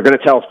 They're going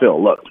to tell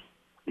Phil, look,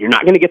 you're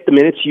not going to get the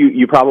minutes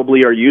you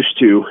probably are used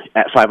to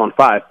at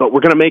 5-on-5, but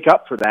we're going to make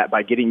up for that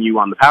by getting you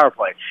on the power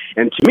play.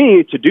 And to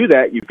me, to do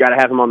that, you've got to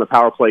have him on the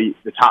power play,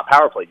 the top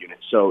power play unit.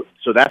 So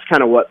that's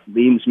kind of what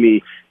leans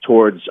me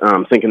towards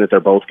thinking that they're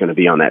both going to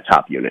be on that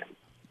top unit.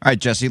 All right,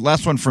 Jesse,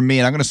 last one from me,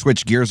 and I'm going to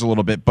switch gears a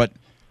little bit, but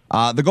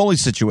the goalie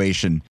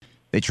situation,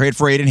 they trade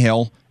for Adin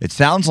Hill. It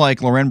sounds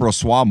like Laurent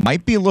Brossoit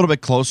might be a little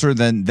bit closer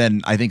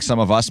than I think some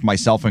of us,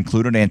 myself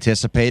included,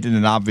 anticipated,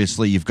 and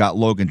obviously you've got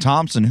Logan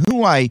Thompson,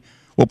 who I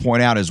will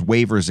point out is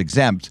waivers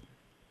exempt.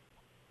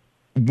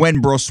 When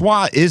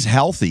Brossoit is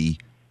healthy,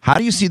 how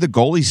do you see the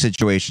goalie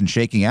situation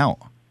shaking out?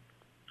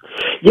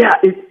 Yeah,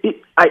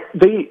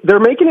 they're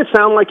making it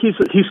sound like he's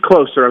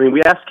closer. I mean,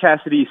 we asked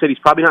Cassidy. He said he's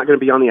probably not going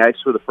to be on the ice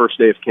for the first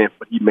day of camp,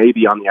 but he may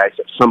be on the ice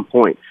at some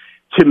point.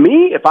 To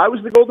me, if I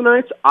was the Golden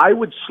Knights, I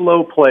would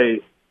slow play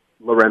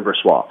Laurent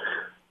Brossoit.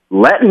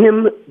 Let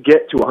him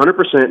get to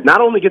 100%,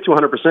 not only get to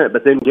 100%,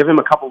 but then give him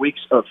a couple weeks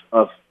of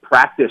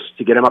practice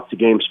to get him up to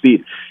game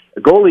speed. A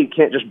goalie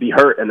can't just be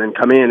hurt and then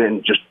come in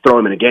and just throw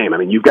him in a game. I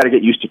mean, you've got to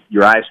get used to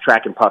your eyes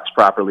tracking pucks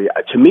properly.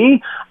 To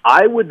me,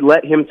 I would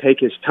let him take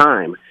his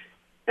time.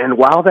 And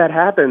while that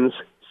happens,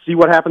 see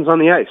what happens on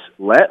the ice.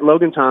 Let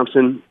Logan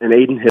Thompson and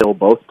Adin Hill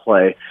both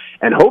play.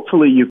 And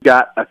hopefully you've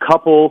got a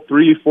couple,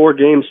 3-4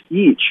 games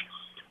each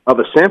of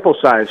a sample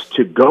size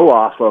to go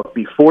off of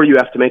before you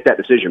have to make that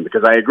decision,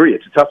 because I agree,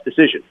 it's a tough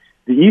decision.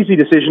 The easy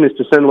decision is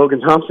to send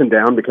Logan Thompson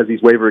down because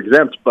he's waiver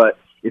exempt, but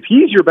if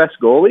he's your best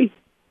goalie,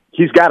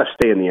 he's got to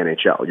stay in the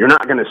NHL. You're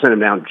not going to send him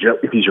down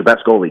if he's your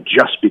best goalie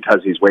just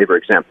because he's waiver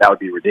exempt. That would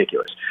be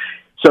ridiculous.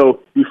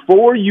 So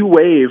before you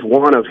waive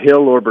one of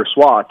Hill or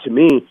Brossoit, to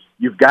me,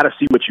 you've got to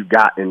see what you've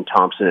got in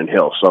Thompson and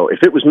Hill. So if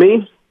it was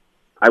me,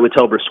 I would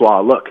tell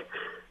Brossoit, look,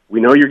 we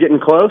know you're getting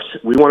close.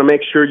 We want to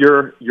make sure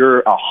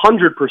you're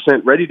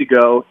 100% ready to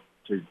go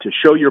to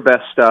show your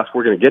best stuff.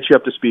 We're going to get you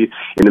up to speed.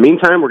 In the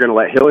meantime, we're going to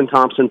let Hill and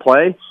Thompson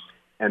play.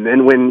 And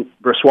then when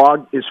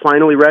Brossoit is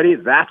finally ready,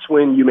 that's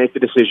when you make the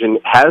decision,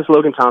 has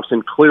Logan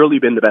Thompson clearly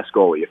been the best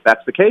goalie? If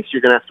that's the case,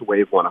 you're going to have to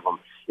waive one of them.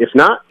 If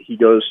not, he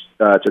goes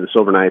to the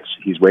Silver Knights.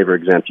 He's waiver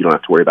exempt. You don't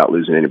have to worry about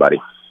losing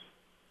anybody.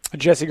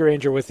 Jesse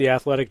Granger with The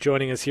Athletic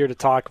joining us here to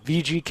talk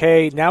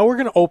VGK. Now we're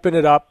going to open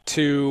it up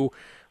to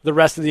the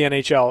rest of the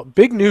NHL.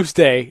 Big news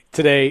day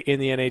today in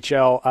the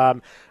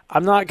NHL.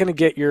 I'm not going to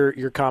get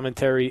your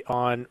commentary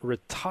on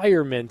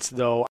retirement,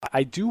 though.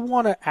 I do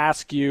want to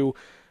ask you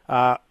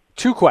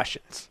two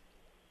questions.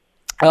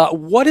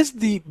 What is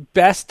the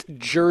best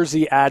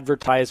jersey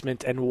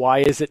advertisement, and why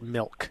is it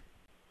milk?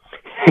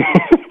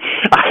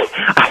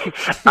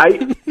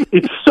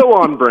 It's so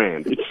on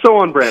brand. It's so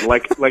on brand.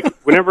 Like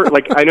whenever,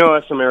 I know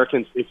us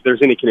Americans, if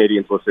there's any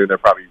Canadians listening, they'll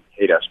probably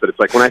hate us, but it's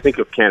like when I think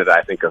of Canada,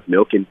 I think of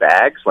milk in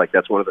bags. Like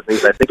that's one of the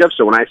things I think of.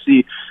 So when I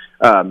see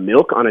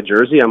milk on a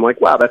jersey, I'm like,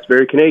 wow, that's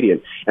very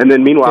Canadian. And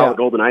then meanwhile, the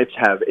Golden Knights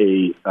have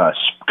a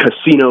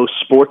casino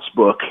sports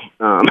book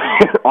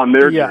on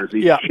their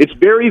jersey. Yeah. It's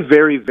very,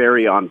 very,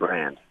 very on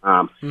brand.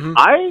 I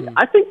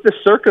think the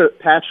Circa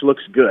patch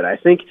looks good. I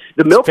think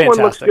the milk one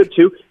looks good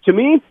too. To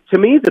me,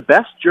 the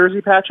best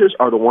jersey patches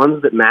are the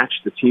ones that match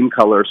the team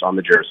colors on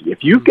the jersey. If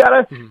you've got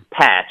a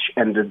patch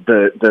and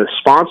the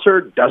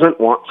sponsor doesn't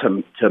want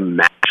to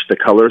match the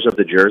colors of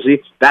the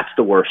jersey, that's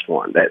the worst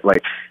one.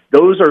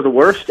 Those are the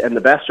worst, and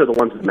the best are the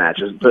ones that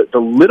matches.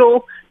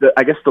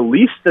 I guess the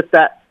least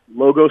that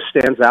logo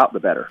stands out, the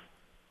better.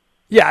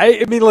 Yeah,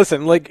 I mean,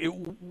 listen,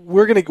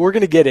 we're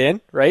gonna get in,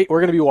 right? We're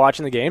gonna be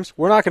watching the games.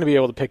 We're not gonna be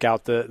able to pick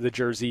out the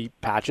jersey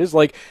patches.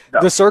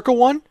 The Circa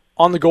one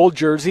on the gold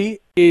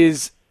jersey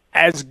is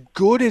as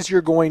good as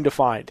you're going to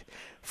find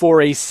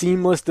for a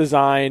seamless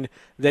design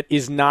that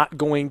is not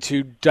going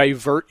to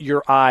divert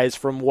your eyes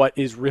from what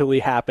is really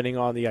happening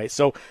on the ice.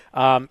 So,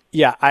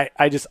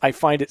 I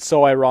find it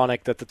so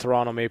ironic that the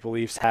Toronto Maple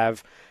Leafs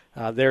have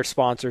their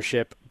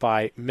sponsorship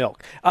by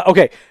milk.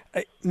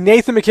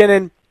 Nathan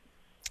MacKinnon,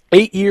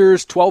 8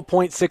 years,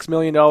 $12.6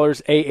 million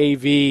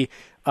AAV.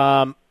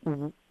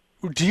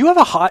 Do you have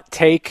a hot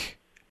take?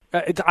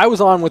 I was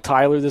on with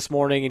Tyler this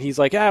morning, and he's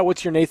like,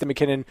 what's your Nathan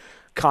MacKinnon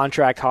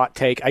contract hot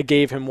take? I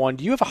gave him one.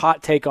 Do you have a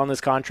hot take on this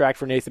contract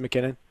for Nathan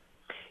MacKinnon?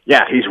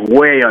 Yeah, he's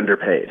way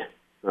underpaid.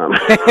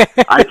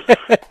 I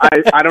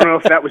don't know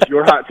if that was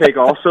your hot take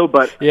also,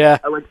 but yeah,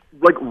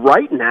 like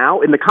right now,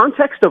 in the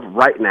context of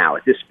right now,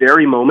 at this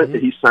very moment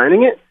that he's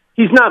signing it,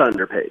 he's not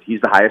underpaid.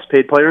 He's the highest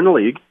paid player in the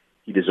league.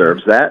 He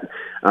deserves that.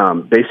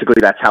 Basically,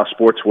 that's how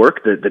sports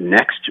work. The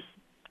next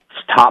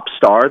top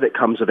star that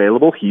comes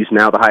available, he's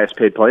now the highest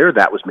paid player.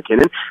 That was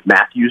MacKinnon.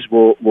 Matthews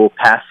will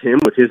pass him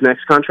with his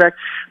next contract.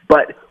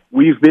 But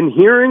we've been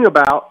hearing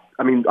about,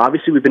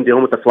 obviously we've been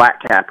dealing with the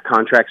flat cap.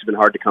 Contracts have been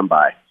hard to come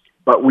by.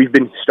 But we've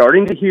been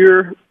starting to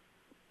hear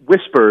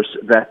whispers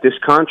that this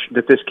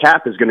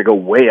cap is going to go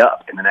way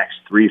up in the next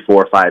 3,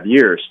 4, 5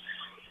 years.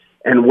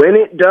 And when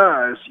it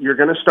does, you're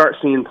going to start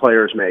seeing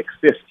players make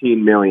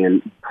 $15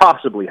 million,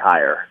 possibly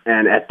higher.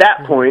 And at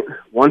that point,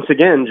 once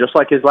again, just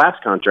like his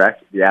last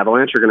contract, the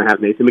Avalanche are going to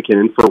have Nathan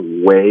MacKinnon for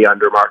way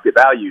under market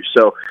value.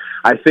 So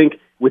I think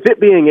with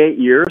it being 8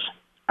 years,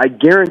 I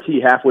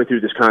guarantee halfway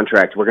through this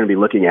contract, we're going to be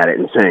looking at it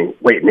and saying,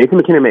 wait, Nathan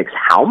MacKinnon makes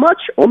how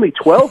much? Only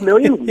 $12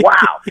 million?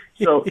 Wow.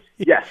 So,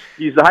 yes,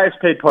 he's the highest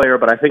paid player,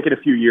 but I think in a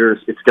few years,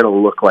 it's going to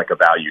look like a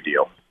value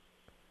deal.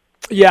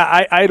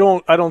 Yeah, I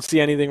don't see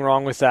anything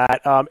wrong with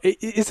that.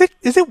 Is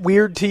it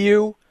weird to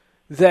you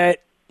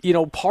that, you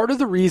know, part of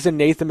the reason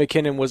Nathan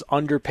MacKinnon was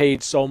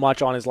underpaid so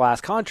much on his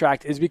last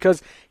contract is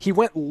because he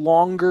went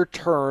longer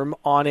term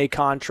on a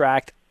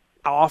contract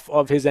off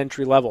of his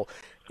entry level?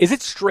 Is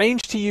it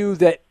strange to you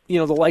that, you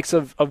know, the likes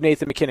of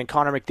Nathan MacKinnon,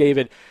 Connor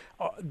McDavid,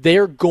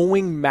 they're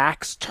going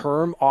max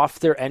term off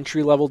their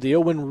entry level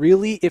deal when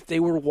really if they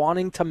were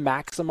wanting to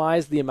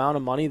maximize the amount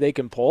of money they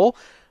can pull,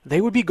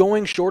 they would be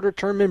going shorter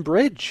term in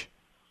bridge?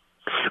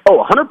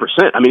 Oh, 100%.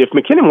 I mean, if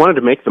MacKinnon wanted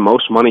to make the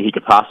most money he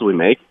could possibly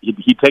make,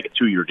 he'd take a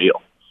 2-year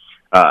deal.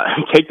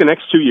 Take the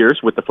next 2 years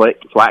with the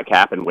flat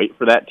cap and wait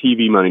for that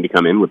TV money to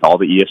come in with all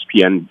the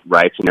ESPN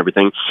rights and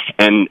everything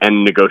and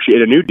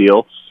negotiate a new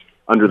deal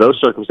under those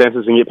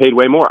circumstances and get paid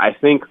way more. I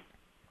think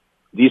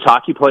these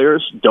hockey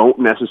players don't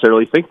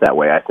necessarily think that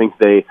way. I think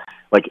they,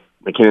 like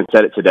MacKinnon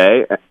said it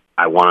today,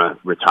 I want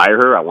to retire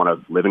here. I want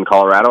to live in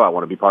Colorado. I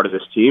want to be part of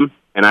this team.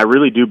 And I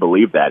really do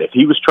believe that. If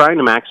he was trying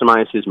to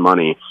maximize his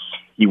money,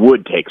 he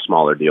would take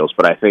smaller deals.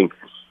 But I think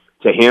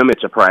to him,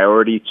 it's a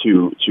priority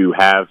to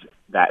have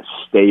that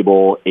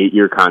stable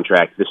 8-year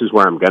contract. This is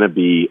where I'm going to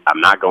be.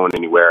 I'm not going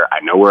anywhere. I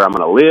know where I'm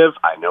going to live.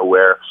 I know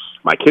where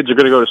my kids are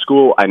going to go to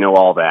school. I know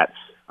all that.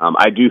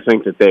 I do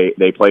think that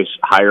they place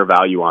higher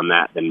value on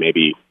that than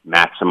maybe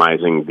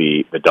maximizing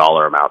the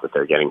dollar amount that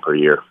they're getting per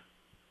year.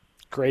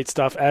 Great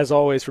stuff, as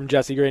always, from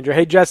Jesse Granger.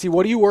 Hey, Jesse,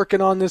 what are you working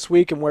on this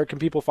week, and where can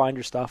people find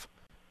your stuff?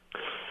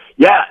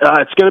 Yeah,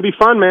 it's going to be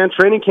fun, man.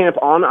 Training camp,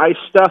 on-ice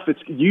stuff.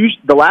 It's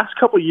the last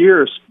couple of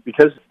years,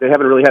 because they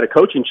haven't really had a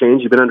coaching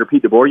change. You've been under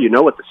Pete DeBoer. You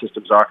know what the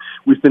systems are.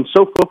 We've been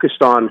so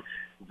focused on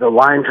the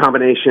line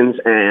combinations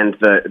and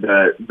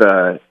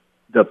the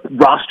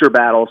roster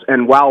battles.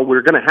 And while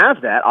we're going to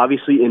have that,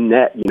 obviously, in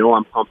net, you know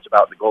I'm pumped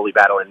about the goalie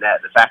battle in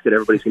net. The fact that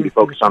everybody's going to be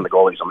focused on the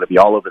goalies, I'm going to be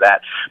all over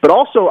that. But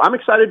also, I'm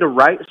excited to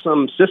write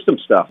some system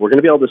stuff. We're going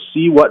to be able to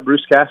see what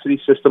Bruce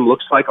Cassidy's system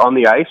looks like on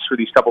the ice for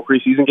these couple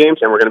preseason games,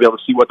 and we're going to be able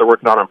to see what they're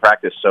working on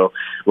practice. So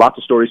lots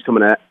of stories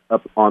coming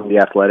up on The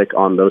Athletic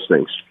on those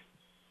things.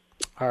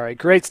 All right,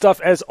 great stuff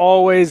as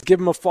always. Give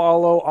him a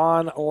follow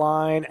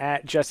online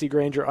at Jesse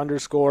Granger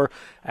 _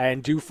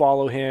 and do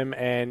follow him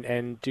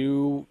and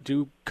do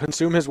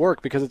consume his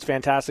work because it's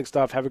fantastic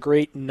stuff. Have a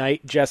great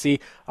night,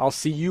 Jesse. I'll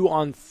see you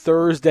on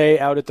Thursday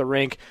out at the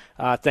rink.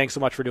 Thanks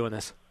so much for doing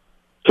this.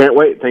 Can't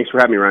wait. Thanks for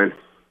having me, Ryan.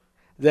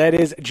 That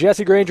is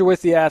Jesse Granger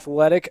with The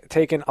Athletic,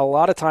 taking a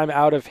lot of time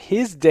out of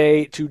his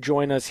day to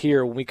join us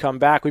here. When we come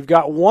back, we've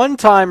got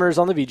one-timers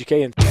on the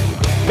VGK. And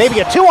maybe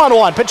a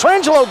 2-on-1.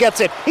 Pietrangelo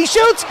gets it. He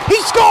shoots.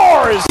 He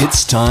scores.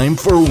 It's time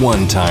for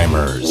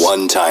one-timers.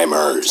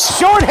 One-timers.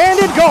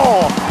 Short-handed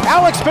goal.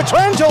 Alex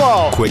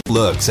Pietrangelo. Quick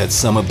looks at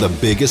some of the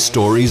biggest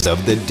stories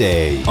of the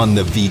day on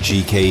the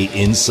VGK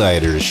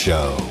Insiders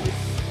Show.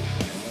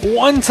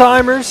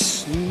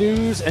 One-timers,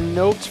 news and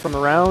notes from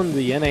around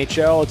the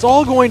NHL. It's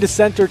all going to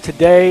center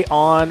today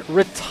on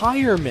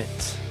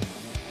retirement.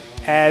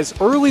 As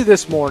early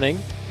this morning,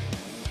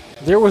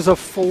 there was a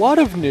flood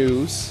of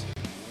news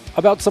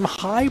about some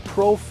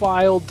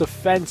high-profile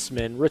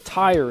defensemen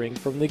retiring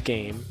from the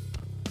game.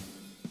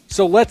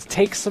 So let's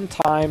take some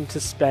time to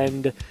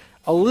spend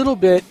a little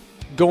bit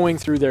going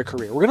through their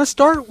career. We're going to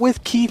start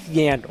with Keith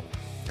Yandle.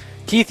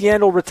 Keith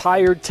Yandle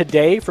retired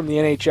today from the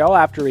NHL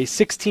after a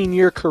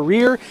 16-year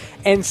career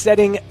and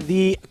setting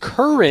the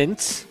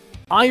current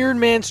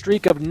Ironman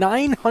streak of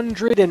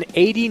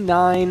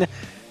 989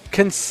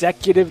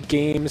 consecutive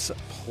games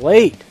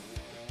played.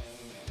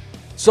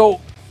 So,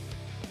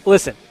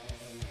 listen.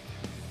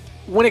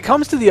 When it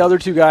comes to the other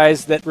two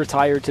guys that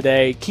retired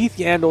today, Keith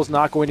Yandle's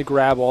not going to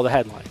grab all the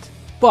headlines.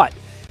 But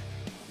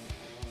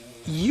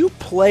you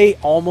play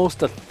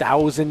almost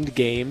 1,000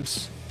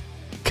 games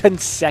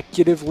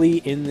consecutively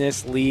in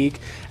this league,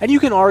 and you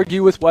can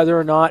argue with whether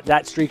or not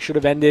that streak should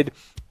have ended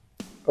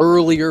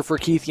earlier for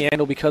Keith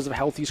Yandle because of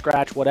healthy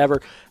scratch,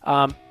 whatever.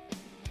 That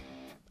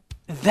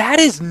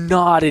is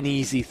not an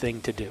easy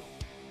thing to do.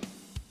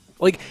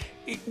 Like,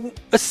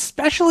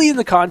 especially in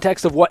the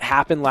context of what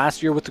happened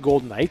last year with the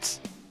Golden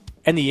Knights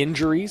and the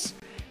injuries,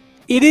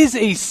 it is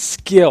a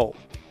skill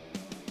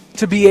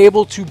to be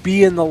able to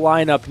be in the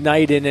lineup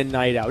night in and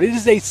night out. It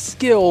is a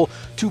skill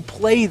to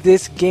play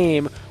this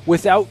game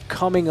without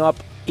coming up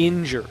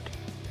injured.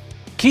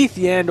 Keith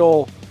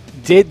Yandle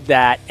did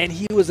that, and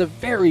he was a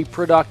very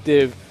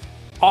productive,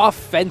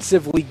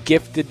 offensively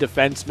gifted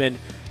defenseman.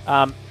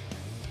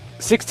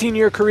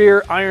 16-year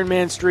career,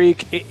 Ironman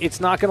streak.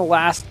 It's not going to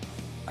last,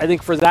 I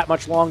think, for that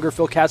much longer.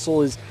 Phil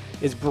Kessel is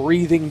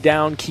breathing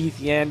down Keith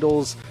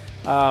Yandle's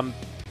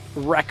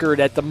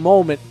record at the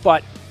moment,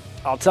 but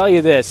I'll tell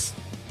you this,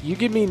 You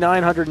give me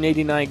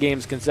 989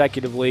 games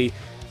consecutively,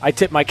 I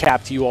tip my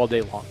cap to you all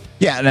day long.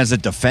 Yeah, and as a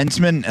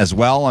defenseman as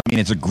well, I mean,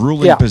 it's a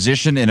grueling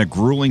position in a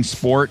grueling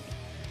sport.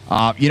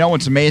 You know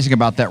what's amazing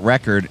about that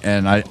record,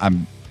 and I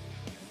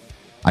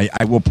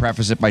will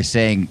preface it by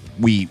saying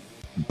we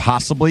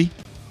possibly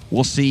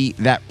will see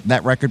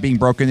that record being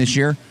broken this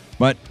year,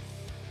 but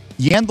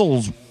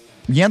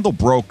Yandel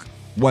broke,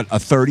 what, a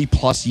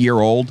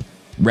 30-plus-year-old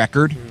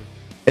record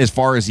as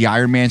far as the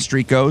Ironman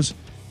streak goes,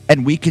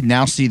 and we could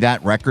now see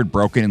that record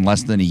broken in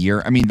less than a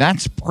year. I mean,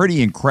 that's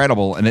pretty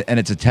incredible, and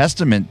it's a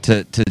testament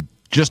to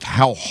just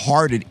how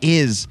hard it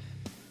is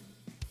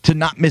to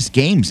not miss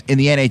games in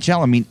the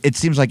NHL. I mean, it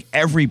seems like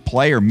every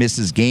player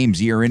misses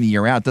games year in and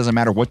year out. It doesn't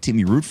matter what team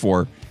you root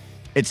for.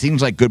 It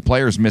seems like good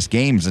players miss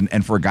games,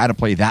 and for a guy to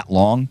play that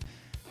long,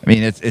 I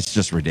mean, it's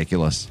just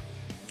ridiculous.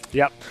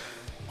 Yep.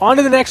 On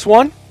to the next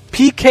one.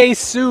 PK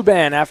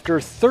Subban, after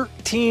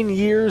 13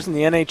 years in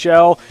the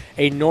NHL,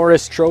 a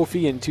Norris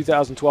Trophy in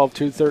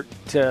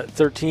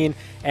 2012-13,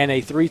 and a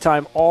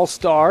three-time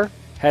All-Star,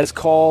 has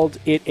called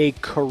it a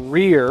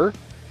career.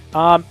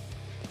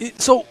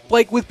 So,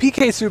 like with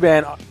PK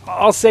Subban,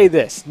 I'll say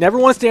this. Never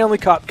won a Stanley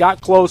Cup,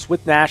 got close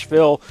with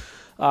Nashville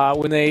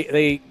when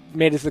they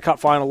made it to the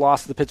Cup final,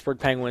 lost to the Pittsburgh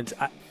Penguins.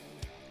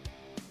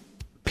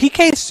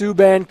 PK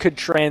Subban could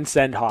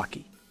transcend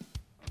hockey.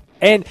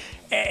 And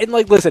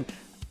like, listen,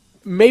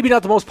 maybe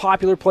not the most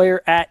popular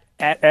player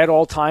at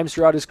all times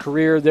throughout his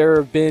career. There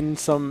have been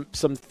some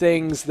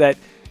things that,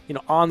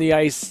 on the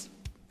ice,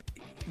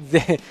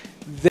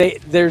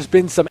 there's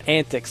been some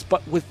antics.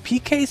 But with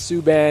PK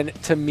Subban,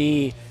 to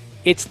me,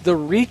 it's the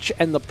reach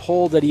and the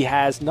pull that he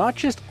has, not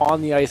just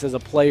on the ice as a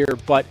player,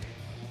 but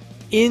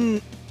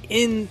in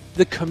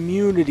the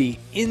community,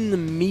 in the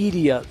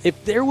media.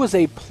 If there was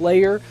a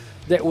player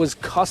that was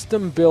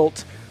custom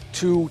built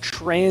to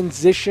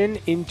transition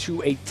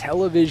into a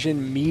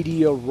television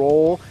media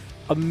role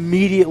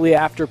immediately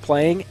after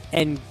playing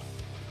and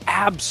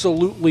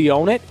absolutely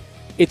own it,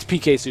 it's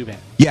PK Subban.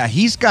 Yeah,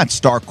 he's got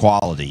star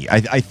quality.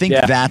 I think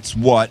that's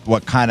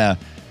what kind of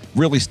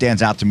really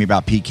stands out to me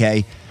about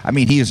PK. I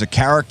mean, he is a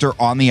character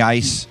on the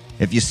ice.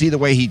 If you see the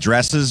way he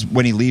dresses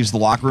when he leaves the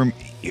locker room,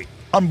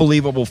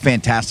 unbelievable,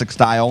 fantastic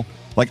style.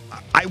 Like,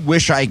 I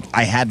wish I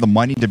had the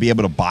money to be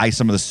able to buy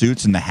some of the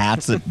suits and the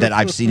hats that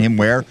I've seen him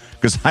wear,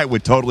 because I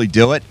would totally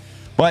do it.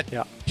 But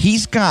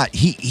he's got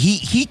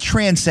he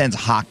transcends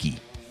hockey.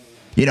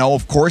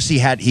 Of course, he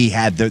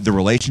had the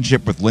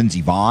relationship with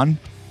Lindsey Vonn,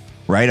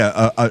 right?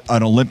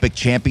 An Olympic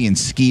champion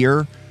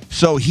skier.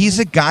 So he's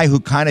a guy who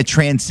kind of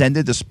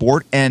transcended the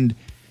sport, and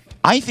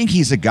I think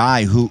he's a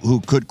guy who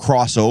could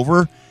cross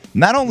over,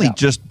 not only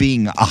just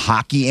being a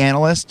hockey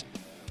analyst,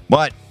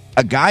 but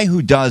a guy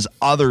who does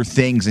other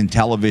things in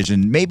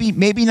television,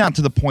 maybe not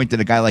to the point that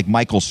a guy like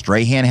Michael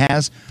Strahan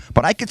has,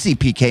 but I could see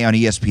PK on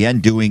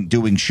ESPN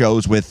doing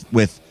shows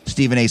with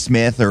Stephen A.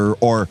 Smith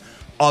or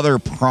other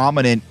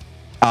prominent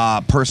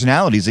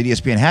personalities that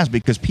ESPN has,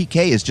 because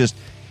PK is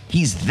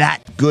he's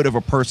that good of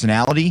a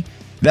personality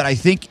that I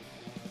think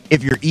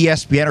if you're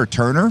ESPN or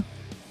Turner,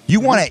 you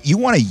want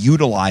to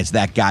utilize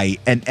that guy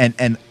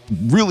and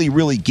really,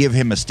 really give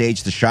him a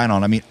stage to shine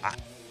on. I mean,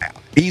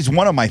 he's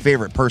one of my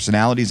favorite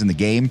personalities in the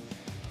game.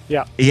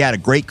 Yeah, he had a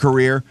great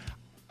career.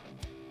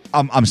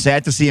 I'm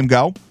sad to see him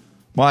go,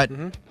 but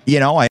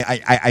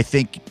I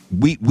think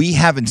we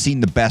haven't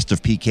seen the best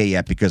of PK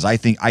yet, because I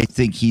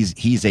think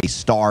he's a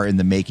star in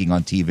the making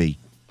on TV.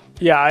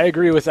 Yeah, I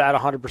agree with that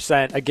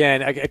 100%.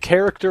 Again, a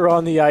character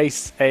on the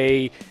ice,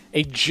 a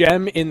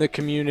gem in the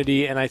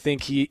community, and I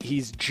think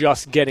he's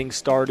just getting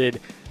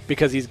started,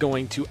 because he's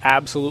going to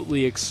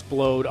absolutely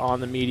explode on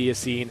the media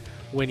scene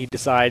when he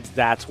decides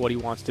that's what he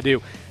wants to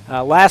do.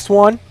 Last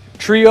one,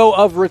 trio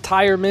of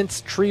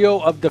retirements, trio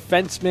of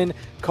defensemen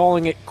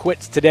calling it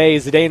quits today.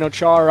 Zdeno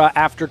Chara,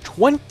 after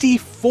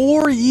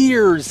 24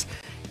 years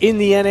in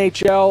the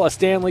NHL, a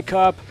Stanley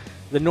Cup,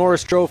 the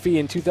Norris Trophy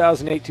in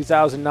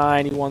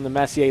 2008-2009. He won the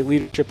Messier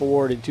Leadership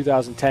Award in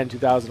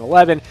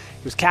 2010-2011.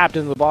 He was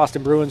captain of the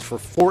Boston Bruins for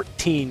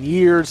 14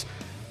 years.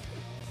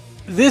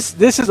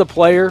 This is a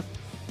player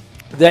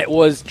that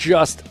was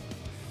just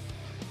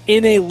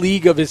in a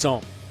league of his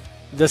own.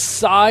 The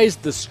size,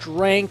 the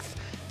strength,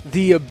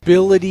 the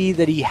ability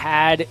that he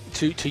had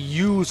to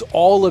use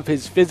all of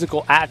his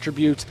physical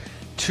attributes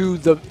to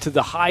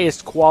the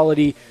highest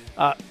quality.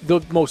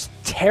 The most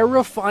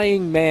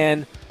terrifying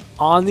man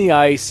on the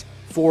ice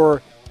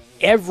for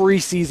every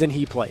season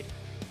he played.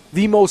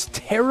 The most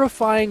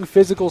terrifying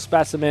physical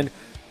specimen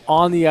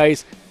on the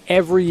ice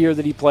every year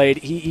that he played.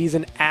 He's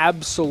an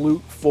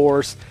absolute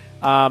force.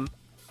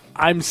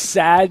 I'm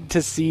sad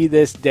to see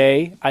this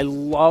day. I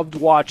loved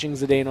watching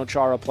Zdeno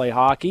Chara play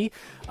hockey.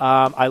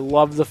 I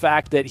love the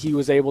fact that he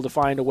was able to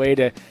find a way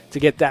to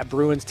get that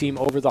Bruins team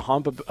over the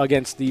hump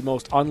against the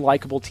most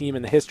unlikable team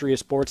in the history of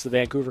sports, the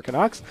Vancouver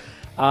Canucks.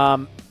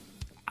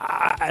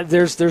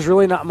 There's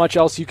really not much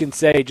else you can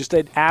say. Just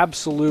an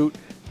absolute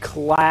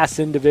class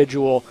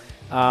individual,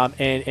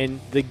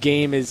 and the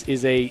game is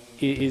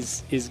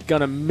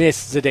gonna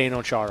miss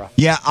Zdeno Chara.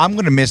 Yeah, I'm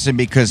gonna miss him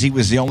because he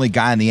was the only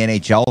guy in the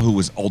NHL who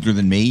was older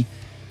than me.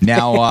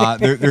 Now,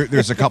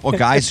 there's a couple of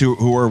guys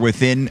who are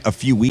within a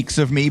few weeks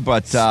of me,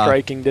 but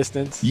striking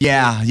distance.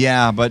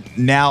 Yeah. But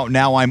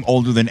now I'm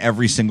older than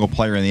every single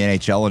player in the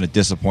NHL, and it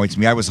disappoints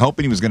me. I was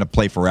hoping he was going to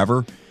play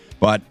forever,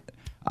 but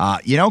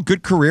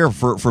good career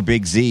for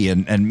Big Z.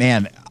 And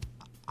man,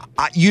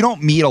 you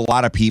don't meet a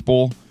lot of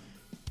people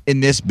in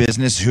this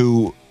business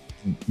who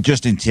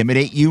just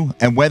intimidate you,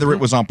 and whether it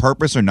was on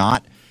purpose or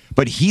not.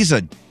 But he's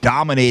a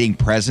dominating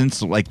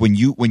presence. Like when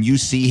you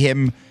see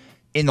him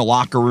in the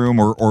locker room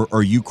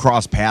or you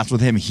cross paths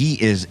with him,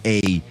 he is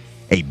a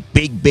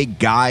big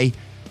guy.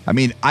 I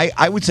mean,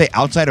 I would say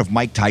outside of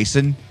Mike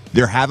Tyson,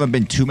 there haven't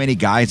been too many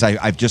guys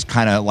I've just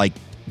kind of like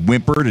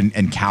whimpered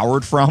and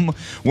cowered from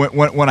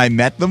when I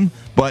met them.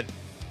 But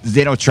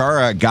Zdeno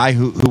Chara, a guy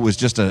who was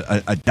just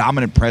a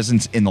dominant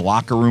presence in the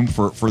locker room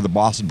for the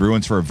Boston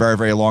Bruins for a very,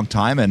 very long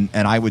time, and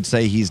I would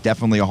say he's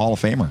definitely a Hall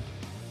of Famer.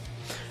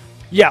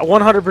 Yeah,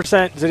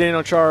 100%.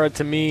 Zdeno Chara,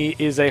 to me,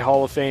 is a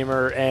Hall of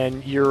Famer,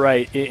 and you're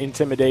right,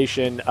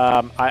 intimidation.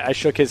 I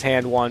shook his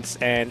hand once,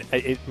 and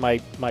my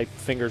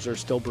fingers are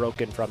still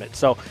broken from it.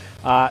 So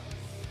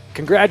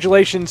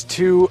congratulations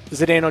to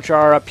Zdeno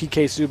Chara,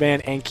 PK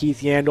Subban, and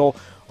Keith Yandle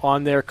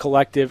on their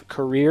collective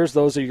careers.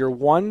 Those are your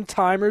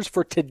one-timers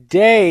for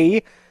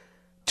today,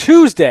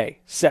 Tuesday,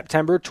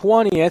 September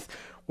 20th.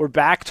 We're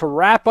back to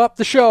wrap up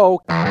the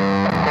show.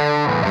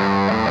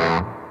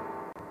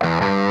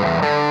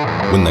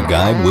 When the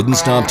guy wouldn't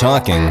stop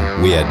talking,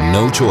 we had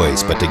no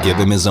choice but to give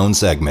him his own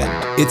segment.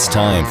 It's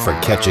time for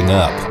Catching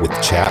Up with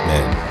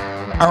Chapman.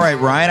 All right,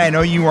 Ryan, I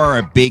know you are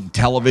a big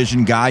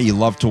television guy. You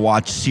love to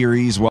watch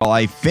series. Well,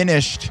 I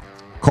finished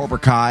Cobra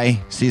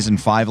Kai Season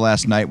 5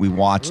 last night. We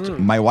watched,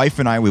 my wife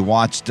and I, we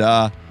watched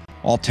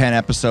all 10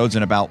 episodes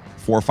in about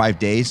 4 or 5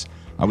 days.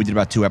 We did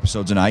about 2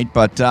 episodes a night,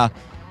 but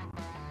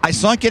I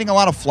saw it getting a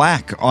lot of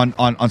flack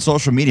on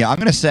social media. I'm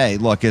going to say,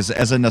 look, as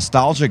a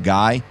nostalgia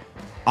guy,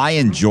 I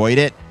enjoyed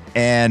it.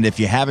 And if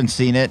you haven't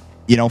seen it,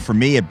 for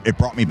me, it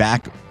brought me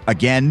back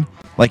again,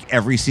 like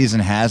every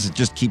season has. It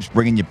just keeps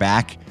bringing you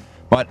back.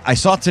 But I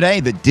saw today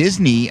that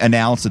Disney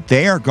announced that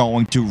they are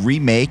going to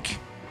remake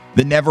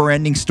The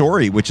Never-Ending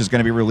Story, which is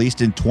going to be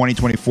released in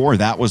 2024.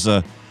 That was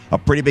a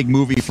pretty big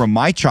movie from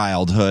my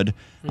childhood.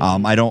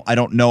 I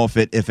don't know if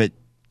it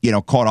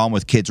caught on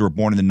with kids who were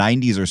born in the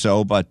 90s or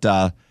so, but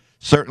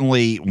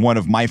certainly one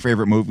of my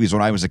favorite movies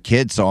when I was a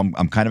kid. So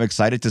I'm kind of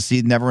excited to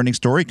see Never-Ending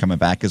Story coming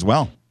back as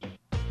well.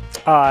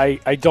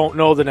 I don't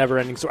know The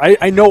Never-Ending Story.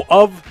 I know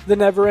of The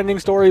Never-Ending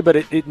Story, but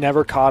it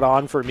never caught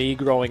on for me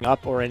growing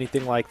up or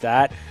anything like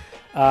that.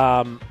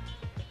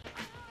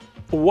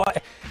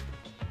 What?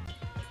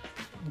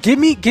 Give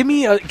me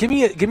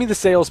the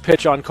sales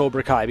pitch on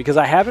Cobra Kai, because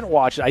I haven't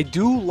watched it. I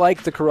do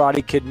like the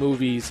Karate Kid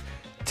movies.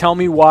 Tell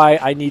me why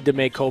I need to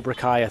make Cobra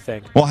Kai a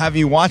thing. Well, have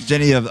you watched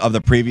any of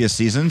the previous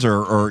seasons,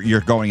 or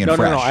you're going in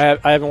fresh? No.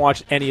 I haven't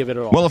watched any of it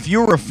at all. Well, if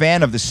you were a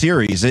fan of the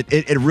series,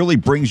 it really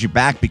brings you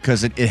back,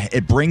 because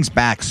it brings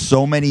back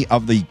so many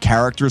of the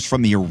characters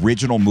from the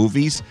original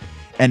movies.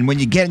 And when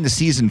you get into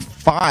Season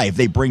 5,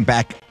 they bring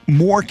back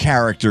more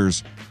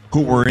characters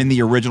who were in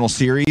the original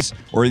series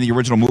or in the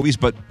original movies.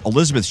 But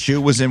Elizabeth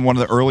Shue was in one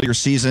of the earlier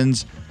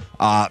seasons.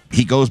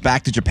 He goes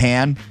back to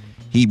Japan.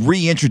 He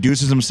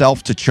reintroduces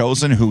himself to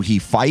Chosen, who he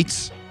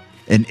fights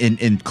in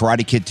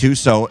Karate Kid 2.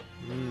 So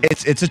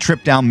it's a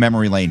trip down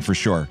memory lane for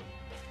sure.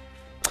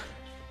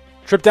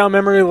 Trip down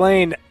memory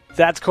lane.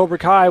 That's Cobra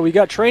Kai. We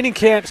got training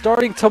camp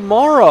starting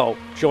tomorrow.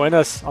 Join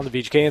us on the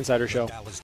VGK Insider Show.